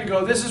desired to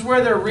go. This is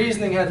where their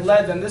reasoning had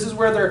led them. This is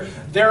where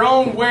their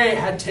own way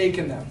had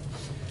taken them.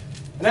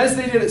 And as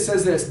they did, it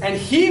says this, and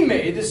He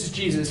made, this is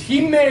Jesus,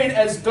 He made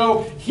as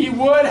though He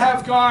would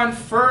have gone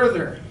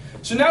further.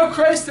 So now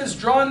Christ has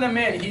drawn them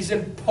in. He's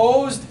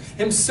imposed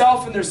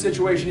Himself in their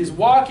situation. He's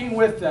walking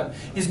with them.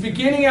 He's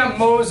beginning at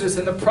Moses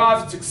and the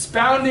prophets,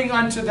 expounding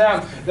unto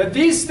them that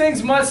these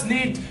things must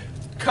need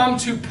come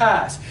to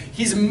pass.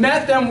 He's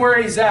met them where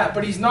he's at,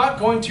 but he's not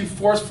going to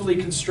forcefully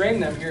constrain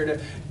them here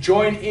to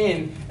join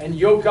in and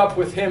yoke up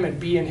with him and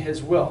be in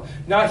his will.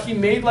 Now, he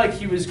made like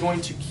he was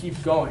going to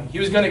keep going. He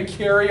was going to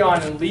carry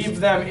on and leave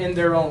them in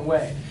their own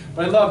way.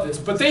 But I love this.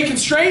 But they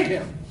constrained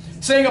him,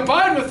 saying,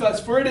 "Abide with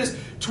us, for it is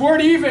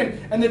toward even,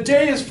 and the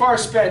day is far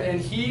spent." And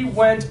he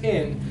went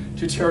in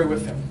to tarry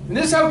with them. And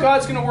this is how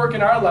God's going to work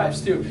in our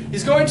lives too.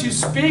 He's going to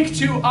speak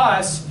to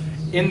us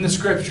in the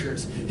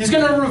Scriptures. He's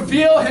going to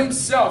reveal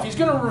himself. He's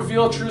going to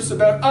reveal truths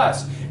about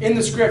us in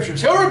the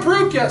Scriptures. He'll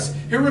rebuke us.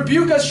 He'll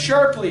rebuke us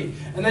sharply.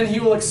 And then he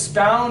will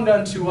expound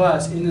unto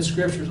us in the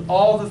Scriptures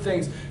all the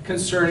things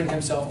concerning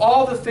himself,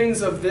 all the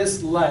things of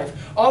this life,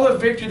 all the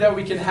victory that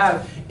we can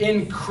have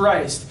in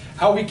Christ,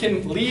 how we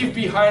can leave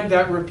behind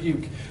that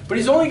rebuke. But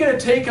he's only going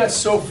to take us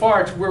so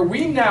far to where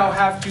we now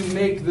have to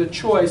make the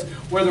choice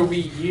whether we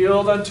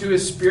yield unto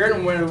his Spirit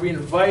and whether we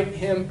invite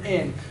him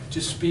in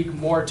to speak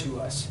more to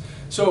us.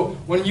 So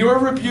when you're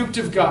rebuked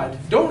of God,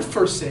 don't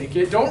forsake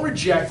it, don't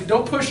reject it,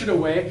 don't push it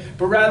away,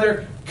 but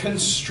rather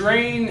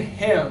constrain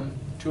him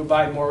to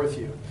abide more with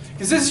you.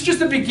 Because this is just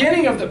the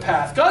beginning of the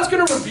path. God's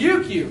going to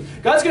rebuke you.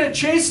 God's going to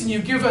chasten you,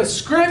 give a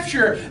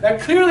scripture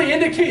that clearly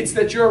indicates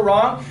that you're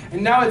wrong,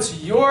 and now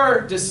it's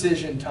your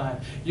decision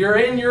time. You're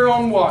in your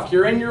own walk.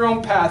 You're in your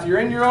own path. You're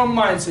in your own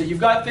mindset. You've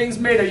got things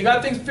made up. You've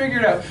got things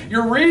figured out.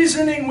 You're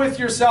reasoning with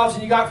yourselves,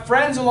 and you got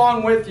friends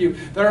along with you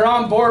that are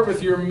on board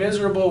with your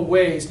miserable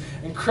ways.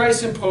 And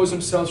Christ imposed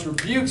himself,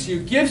 rebukes you,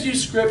 gives you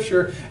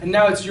scripture, and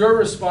now it's your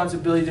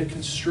responsibility to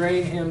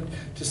constrain him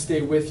to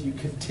stay with you,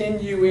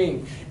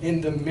 continuing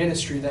in the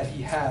ministry that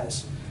he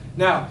has.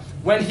 Now,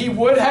 when he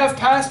would have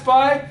passed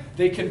by,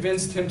 they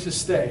convinced him to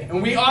stay.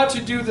 And we ought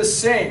to do the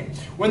same.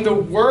 When the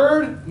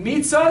word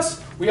meets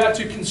us, we ought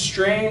to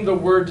constrain the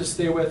word to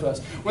stay with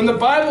us. When the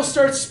Bible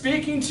starts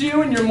speaking to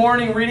you in your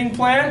morning reading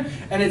plan,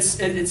 and it's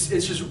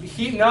just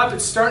heating up,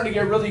 it's starting to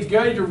get really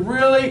good, you're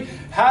really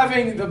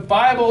having the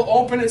Bible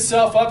open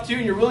itself up to you,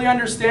 and you're really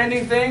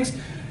understanding things,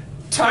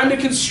 time to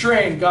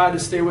constrain God to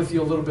stay with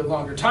you a little bit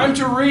longer. Time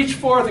to reach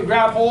forth and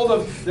grab hold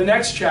of the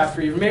next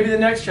chapter, even maybe the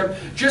next chapter.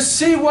 Just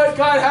see what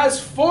God has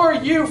for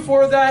you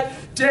for that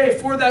day,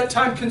 for that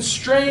time.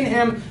 Constrain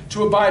him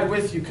to abide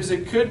with you, because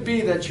it could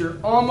be that you're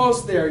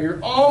almost there. You're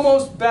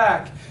almost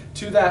back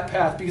to that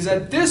path, because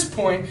at this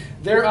point,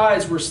 their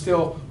eyes were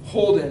still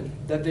holden,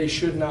 that they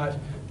should not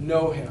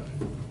know him.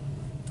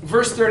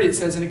 Verse 30, it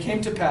says, "And it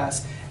came to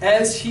pass,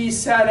 as he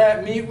sat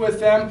at meat with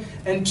them,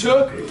 and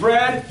took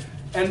bread,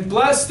 and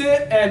blessed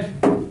it,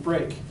 and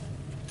brake,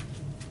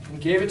 and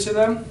gave it to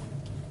them,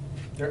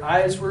 their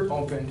eyes were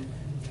opened,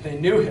 and they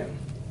knew him,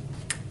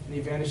 and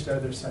he vanished out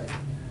of their sight."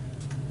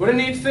 What a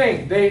neat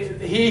thing.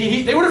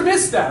 They would have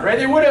missed that, right?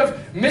 They would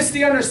have missed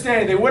the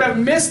understanding. They would have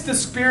missed the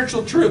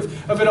spiritual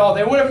truth of it all.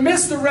 They would have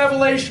missed the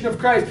revelation of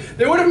Christ.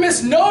 They would have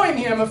missed knowing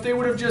him if they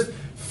would have just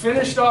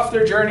finished off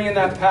their journey in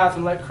that path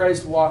and let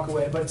Christ walk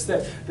away. But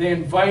instead, they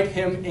invite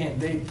him in.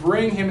 They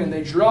bring him in.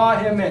 They draw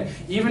him in.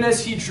 Even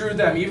as he drew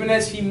them, even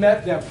as he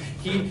met them.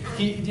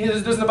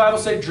 Doesn't the Bible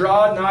say,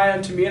 "Draw nigh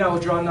unto me, and I will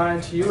draw nigh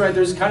unto you"? Right?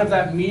 There's kind of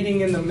that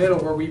meeting in the middle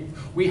where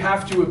we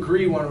have to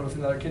agree one with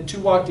another. Can two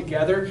walk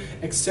together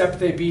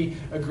except they be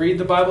agreed,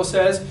 the Bible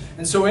says?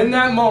 And so in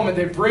that moment,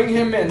 they bring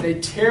him in. They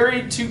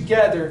tarried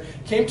together.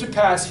 Came to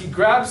pass, he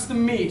grabs the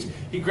meat.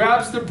 He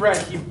grabs the bread.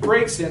 He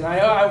breaks it.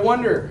 I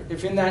wonder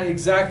if in that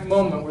exact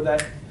moment where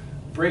that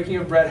breaking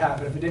of bread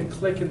happened, if it didn't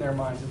click in their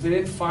minds, if they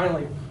didn't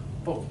finally,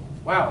 "Oh,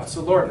 wow, it's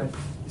the Lord," and then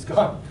he's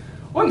gone.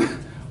 What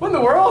in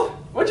the world?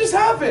 What just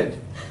happened?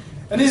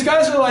 And these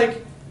guys are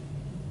like,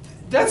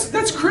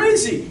 that's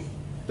crazy.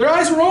 Their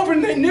eyes were open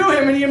and they knew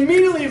him, and he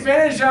immediately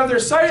vanished out of their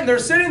sight, and they're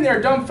sitting there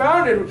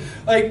dumbfounded.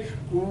 Like,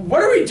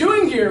 what are we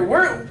doing here?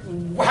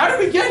 How did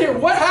we get here?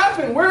 What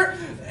happened?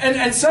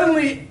 And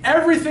suddenly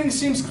everything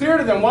seems clear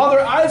to them. While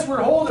their eyes were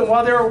holden,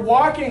 while they were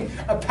walking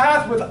a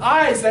path with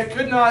eyes that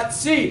could not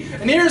see,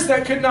 and ears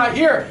that could not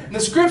hear, and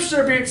the scriptures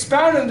are being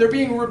expounded, and they're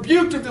being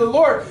rebuked of the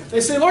Lord. They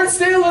say, "Lord,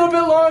 stay a little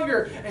bit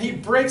longer." And he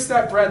breaks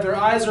that bread. Their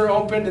eyes are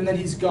opened, and then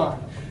he's gone,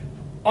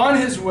 on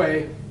his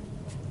way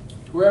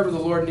to wherever the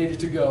Lord needed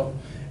to go.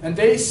 And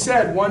they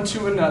said one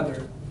to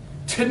another,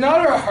 "Did not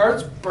our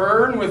hearts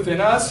burn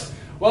within us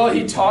while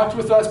he talked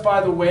with us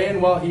by the way,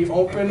 and while he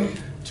opened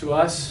to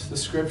us the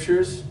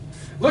scriptures?"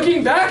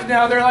 Looking back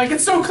now, they're like,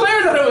 it's so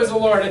clear that it was the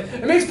Lord.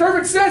 It makes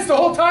perfect sense the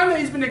whole time that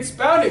he's been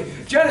expounding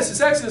Genesis,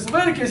 Exodus,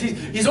 Leviticus.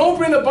 He's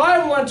opening the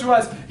Bible unto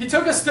us. He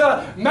took us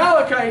to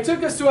Malachi. He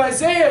took us to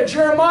Isaiah,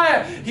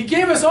 Jeremiah. He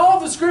gave us all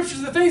the scriptures,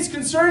 the things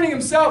concerning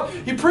himself.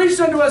 He preached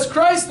unto us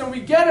Christ, and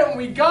we get it, and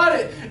we got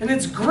it. And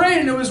it's great,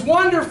 and it was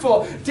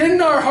wonderful.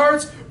 Didn't our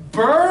hearts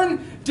burn?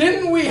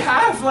 Didn't we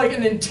have like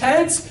an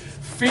intense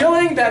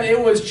feeling that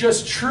it was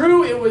just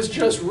true, it was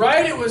just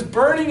right, it was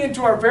burning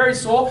into our very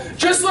soul,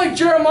 just like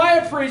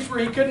Jeremiah preached,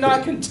 where he could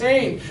not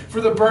contain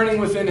for the burning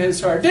within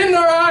his heart? Didn't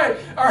our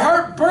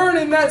heart burn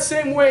in that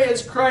same way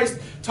as Christ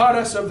taught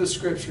us of the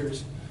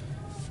scriptures?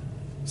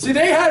 See,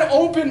 they had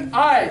open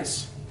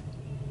eyes,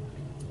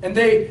 and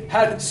they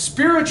had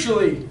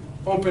spiritually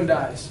opened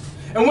eyes.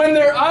 And when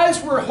their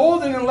eyes were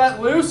holden and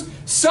let loose,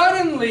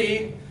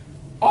 suddenly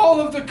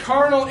all of the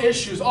carnal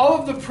issues, all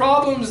of the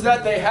problems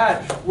that they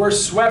had were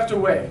swept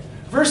away.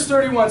 Verse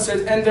 31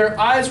 says, and their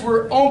eyes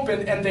were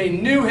opened, and they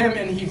knew him,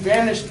 and he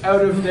vanished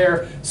out of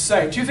their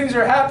sight. Two things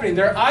are happening.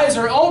 Their eyes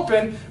are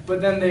open,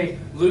 but then they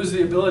lose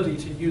the ability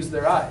to use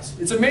their eyes.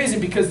 It's amazing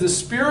because the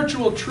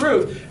spiritual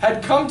truth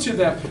had come to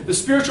them. The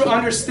spiritual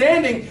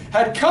understanding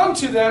had come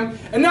to them,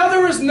 and now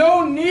there was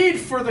no need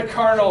for the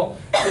carnal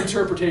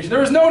interpretation.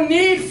 There was no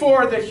need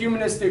for the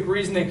humanistic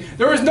reasoning.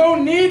 There was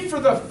no need for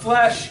the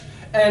flesh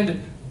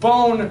and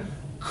bone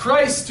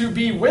Christ to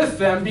be with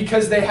them,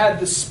 because they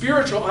had the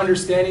spiritual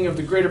understanding of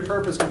the greater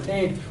purpose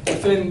contained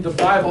within the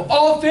Bible.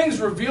 All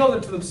things revealed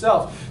it to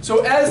themselves.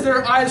 So as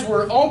their eyes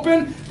were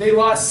open, they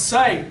lost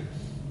sight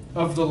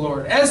of the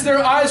Lord. As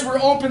their eyes were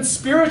open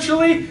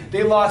spiritually,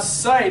 they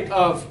lost sight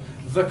of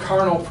the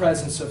carnal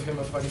presence of him,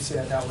 if I can say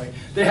it that way.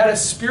 They had a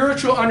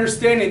spiritual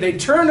understanding. They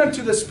turned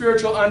unto the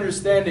spiritual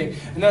understanding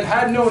and then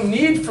had no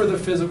need for the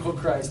physical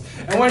Christ.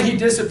 And when he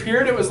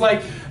disappeared, it was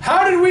like,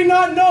 how did we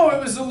not know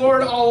it was the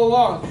Lord all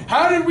along?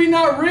 How did we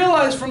not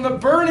realize from the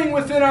burning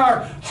within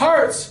our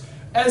hearts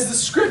as the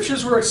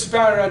scriptures were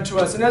expounded unto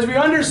us and as we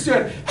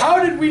understood,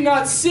 how did we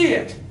not see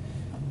it?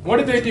 What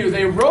did they do?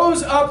 They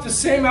rose up the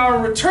same hour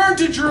and returned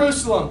to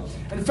Jerusalem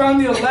and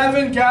found the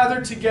 11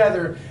 gathered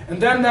together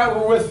and them that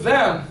were with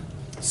them,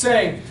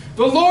 saying,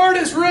 the Lord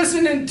is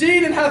risen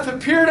indeed and hath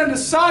appeared unto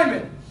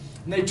Simon.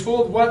 And they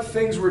told what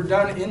things were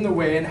done in the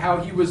way and how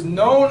he was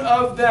known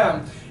of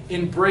them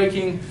in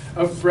breaking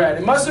of bread.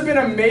 It must have been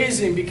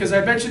amazing, because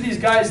I bet you these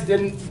guys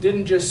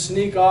didn't just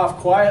sneak off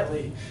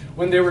quietly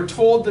when they were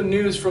told the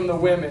news from the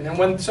women. And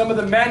when some of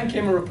the men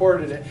came and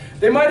reported it,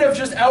 they might have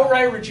just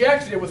outright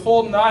rejected it with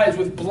holden eyes,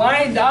 with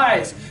blind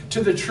eyes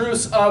to the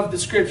truths of the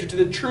Scripture, to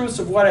the truths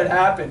of what had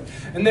happened.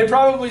 And they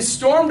probably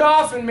stormed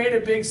off and made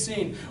a big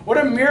scene. What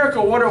a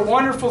miracle, what a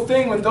wonderful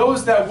thing when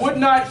those that would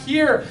not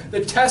hear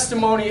the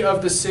testimony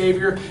of the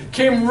Savior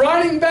came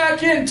running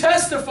back in,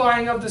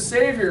 testifying of the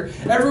Savior.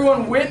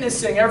 Everyone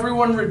witnessing,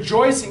 everyone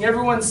rejoicing,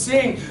 everyone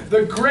seeing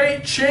the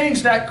great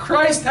change that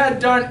Christ had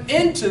done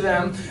into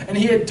them. And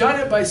he had done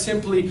it by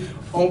simply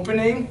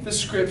opening the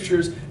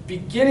Scriptures,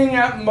 beginning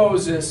at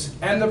Moses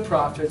and the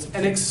prophets,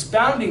 and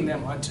expounding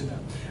them unto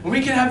them. And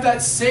we can have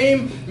that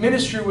same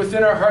ministry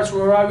within our hearts,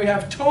 where we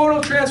have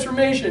total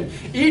transformation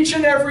each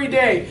and every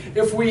day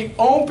if we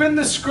open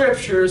the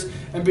Scriptures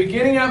and,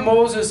 beginning at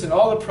Moses and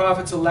all the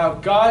prophets, allow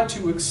God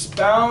to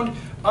expound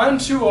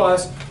unto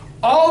us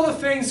all the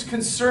things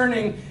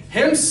concerning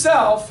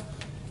himself.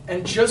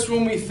 And just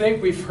when we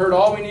think we've heard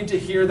all we need to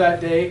hear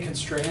that day,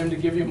 constrain him to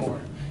give you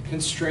more.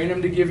 Constrain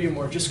him to give you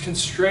more. Just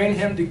constrain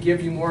him to give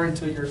you more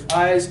until your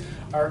eyes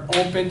are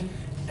opened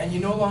and you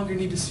no longer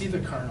need to see the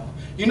carnal.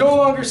 You no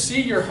longer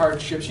see your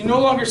hardships. You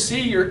no longer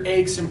see your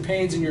aches and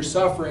pains and your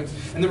sufferings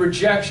and the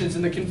rejections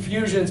and the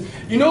confusions.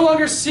 You no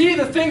longer see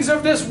the things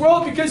of this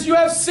world, because you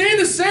have seen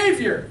the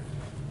Savior.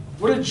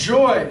 What a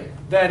joy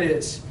that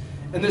is.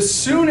 And as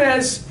soon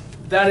as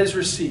that is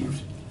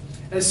received,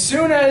 as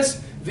soon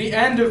as the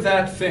end of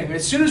that thing,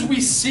 as soon as we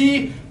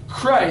see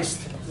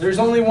Christ, there's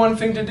only one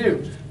thing to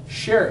do.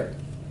 Share it.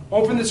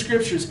 Open the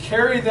Scriptures.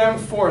 Carry them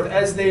forth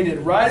as they did,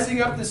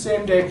 rising up the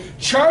same day,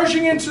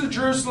 charging into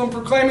Jerusalem,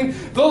 proclaiming,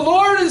 the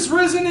Lord is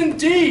risen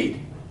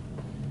indeed,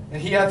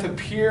 and he hath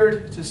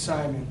appeared to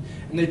Simon.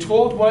 And they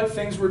told what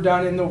things were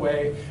done in the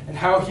way, and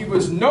how he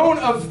was known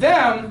of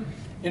them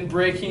in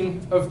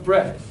breaking of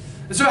bread.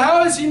 And so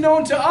how is he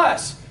known to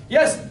us?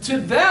 Yes, to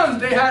them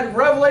they had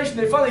revelation.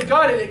 They finally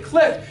got it. It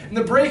clicked. In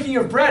the breaking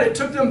of bread, it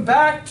took them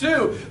back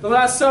to the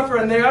Last Supper,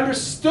 and they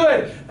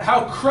understood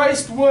how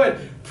Christ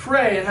would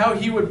pray and how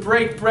he would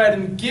break bread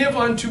and give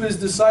unto his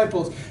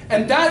disciples.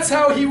 And that's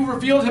how he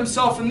revealed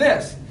himself in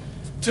this.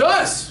 To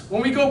us,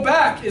 when we go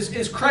back,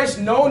 is Christ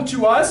known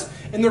to us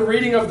in the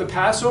reading of the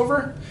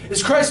Passover?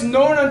 Is Christ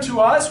known unto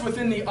us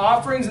within the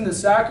offerings and the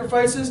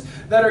sacrifices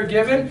that are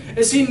given?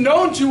 Is he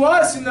known to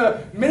us in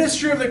the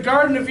ministry of the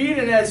Garden of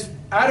Eden as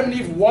Adam and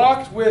Eve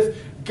walked with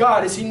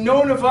God? Is he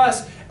known of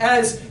us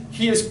as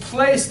he is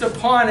placed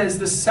upon as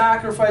the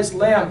sacrificed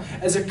lamb,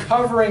 as a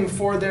covering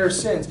for their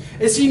sins?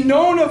 Is he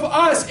known of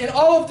us in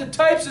all of the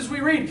types as we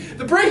read?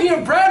 The breaking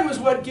of bread was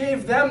what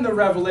gave them the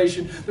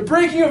revelation. The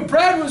breaking of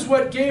bread was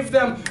what gave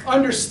them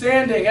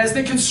understanding as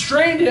they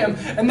constrained him,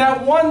 and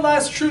that one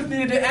last truth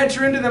needed to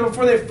enter into them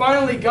before they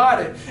finally got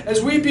it.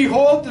 As we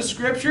behold the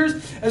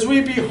Scriptures, as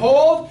we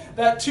behold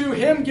that to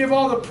him give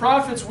all the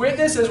prophets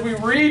witness, as we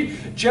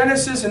read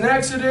Genesis and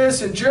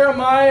Exodus and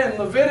Jeremiah and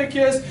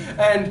Leviticus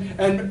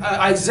and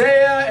Isaiah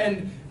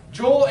and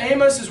Joel,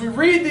 Amos, as we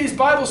read these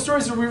Bible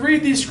stories, as we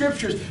read these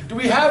Scriptures, do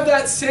we have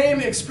that same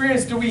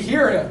experience? Do we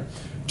hear him?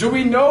 Do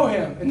we know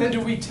him? And then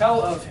do we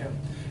tell of him?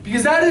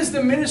 Because that is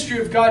the ministry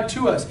of God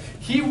to us.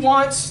 He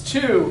wants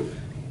to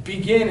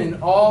begin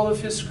in all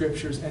of his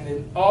Scriptures and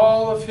in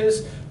all of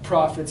his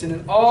prophets and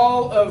in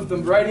all of the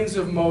writings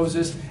of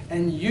Moses,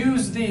 and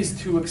use these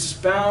to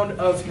expound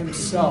of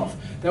himself,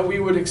 that we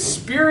would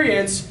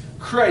experience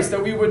Christ,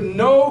 that we would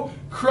know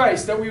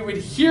Christ, that we would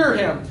hear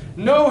him,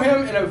 know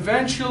him, and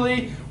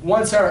eventually,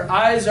 once our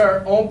eyes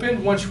are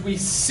opened, once we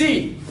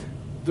see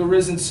the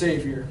risen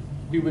Savior,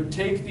 we would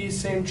take these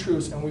same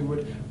truths and we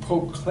would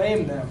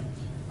proclaim them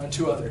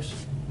unto others.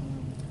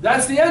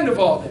 That's the end of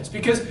all this.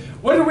 Because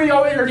what did we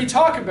already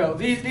talk about?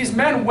 These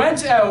men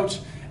went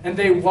out and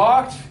they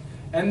walked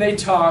and they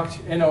talked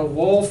in a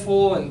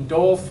woeful and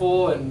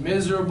doleful and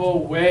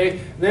miserable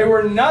way. They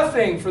were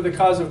nothing for the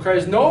cause of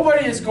Christ.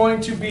 Nobody is going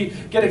to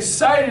get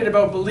excited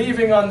about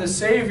believing on the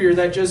Savior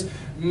that just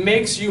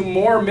makes you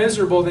more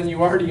miserable than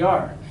you already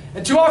are.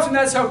 And too often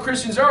that's how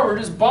Christians are. We're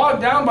just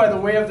bogged down by the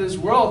way of this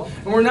world,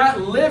 and we're not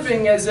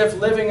living as if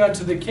living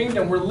unto the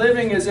kingdom. We're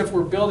living as if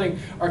we're building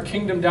our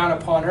kingdom down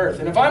upon earth.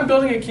 And if I'm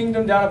building a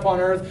kingdom down upon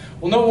earth,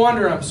 well, no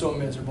wonder I'm so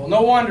miserable.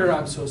 No wonder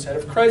I'm so sad.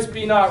 If Christ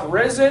be not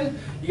risen,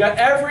 you got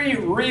every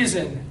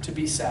reason to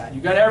be sad.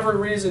 You got every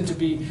reason to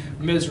be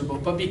miserable.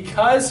 But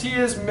because he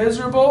is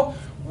miserable,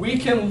 we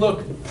can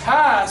look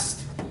past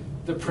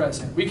the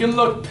present. We can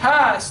look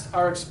past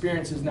our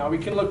experiences now. We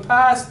can look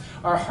past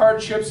our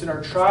hardships and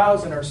our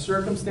trials and our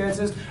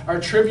circumstances, our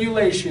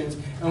tribulations,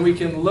 and we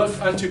can look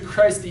unto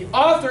Christ, the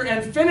author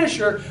and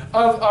finisher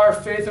of our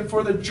faith. And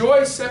for the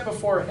joy set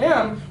before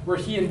him, where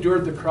he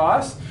endured the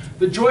cross,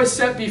 the joy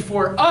set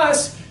before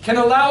us can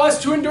allow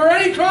us to endure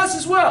any cross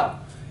as well.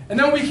 And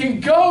then we can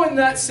go in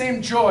that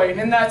same joy and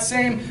in that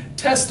same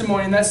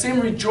testimony, in that same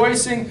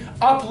rejoicing,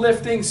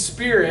 uplifting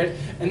spirit,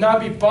 and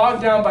not be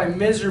bogged down by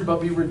misery,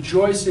 but be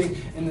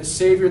rejoicing in the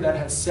Savior that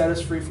has set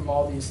us free from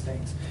all these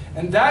things.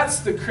 And that's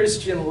the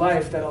Christian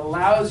life that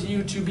allows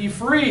you to be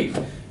free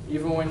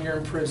even when you're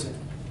in prison.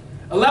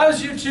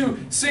 Allows you to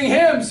sing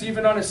hymns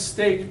even on a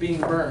stake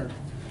being burned.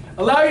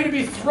 Allow you to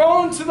be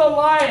thrown to the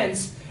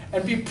lions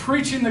and be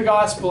preaching the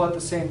gospel at the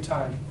same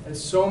time,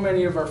 as so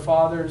many of our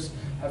fathers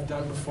have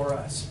done before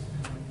us.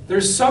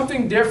 There's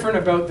something different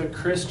about the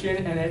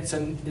Christian, and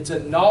it's a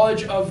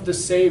knowledge of the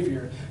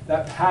Savior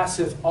that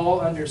passeth all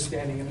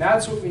understanding. And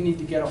that's what we need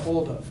to get a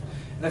hold of.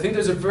 And I think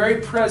there's a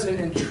very present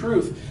and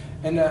truth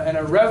and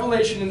a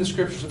revelation in the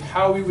Scriptures of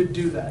how we would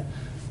do that.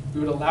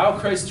 We would allow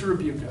Christ to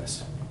rebuke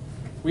us.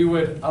 We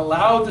would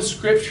allow the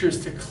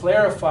Scriptures to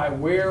clarify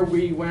where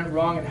we went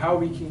wrong and how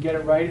we can get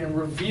it right, and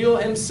reveal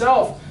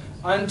himself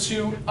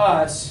unto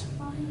us.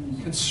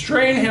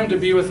 Constrain him to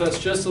be with us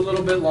just a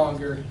little bit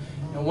longer.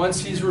 And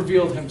once he's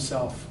revealed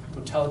himself,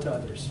 go tell it to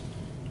others.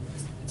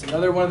 It's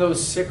another one of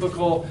those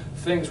cyclical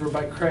things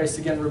whereby Christ,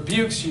 again,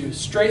 rebukes you,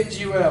 straightens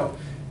you out.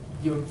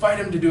 You invite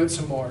him to do it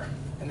some more.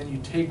 And then you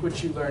take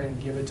what you learn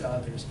and give it to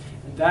others.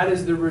 And that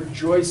is the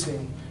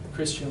rejoicing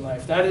Christian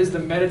life. That is the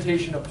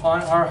meditation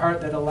upon our heart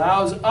that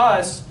allows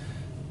us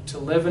to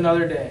live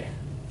another day,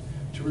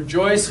 to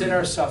rejoice in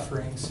our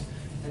sufferings,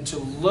 and to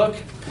look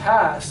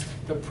past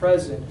the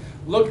present.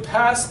 Look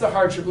past the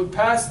hardship, look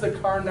past the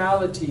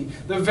carnality,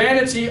 the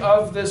vanity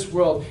of this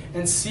world,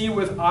 and see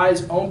with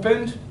eyes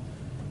opened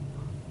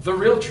the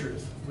real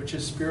truth, which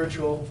is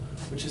spiritual,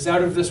 which is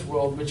out of this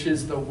world, which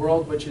is the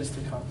world which is to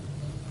come.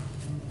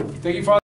 Thank you, Father.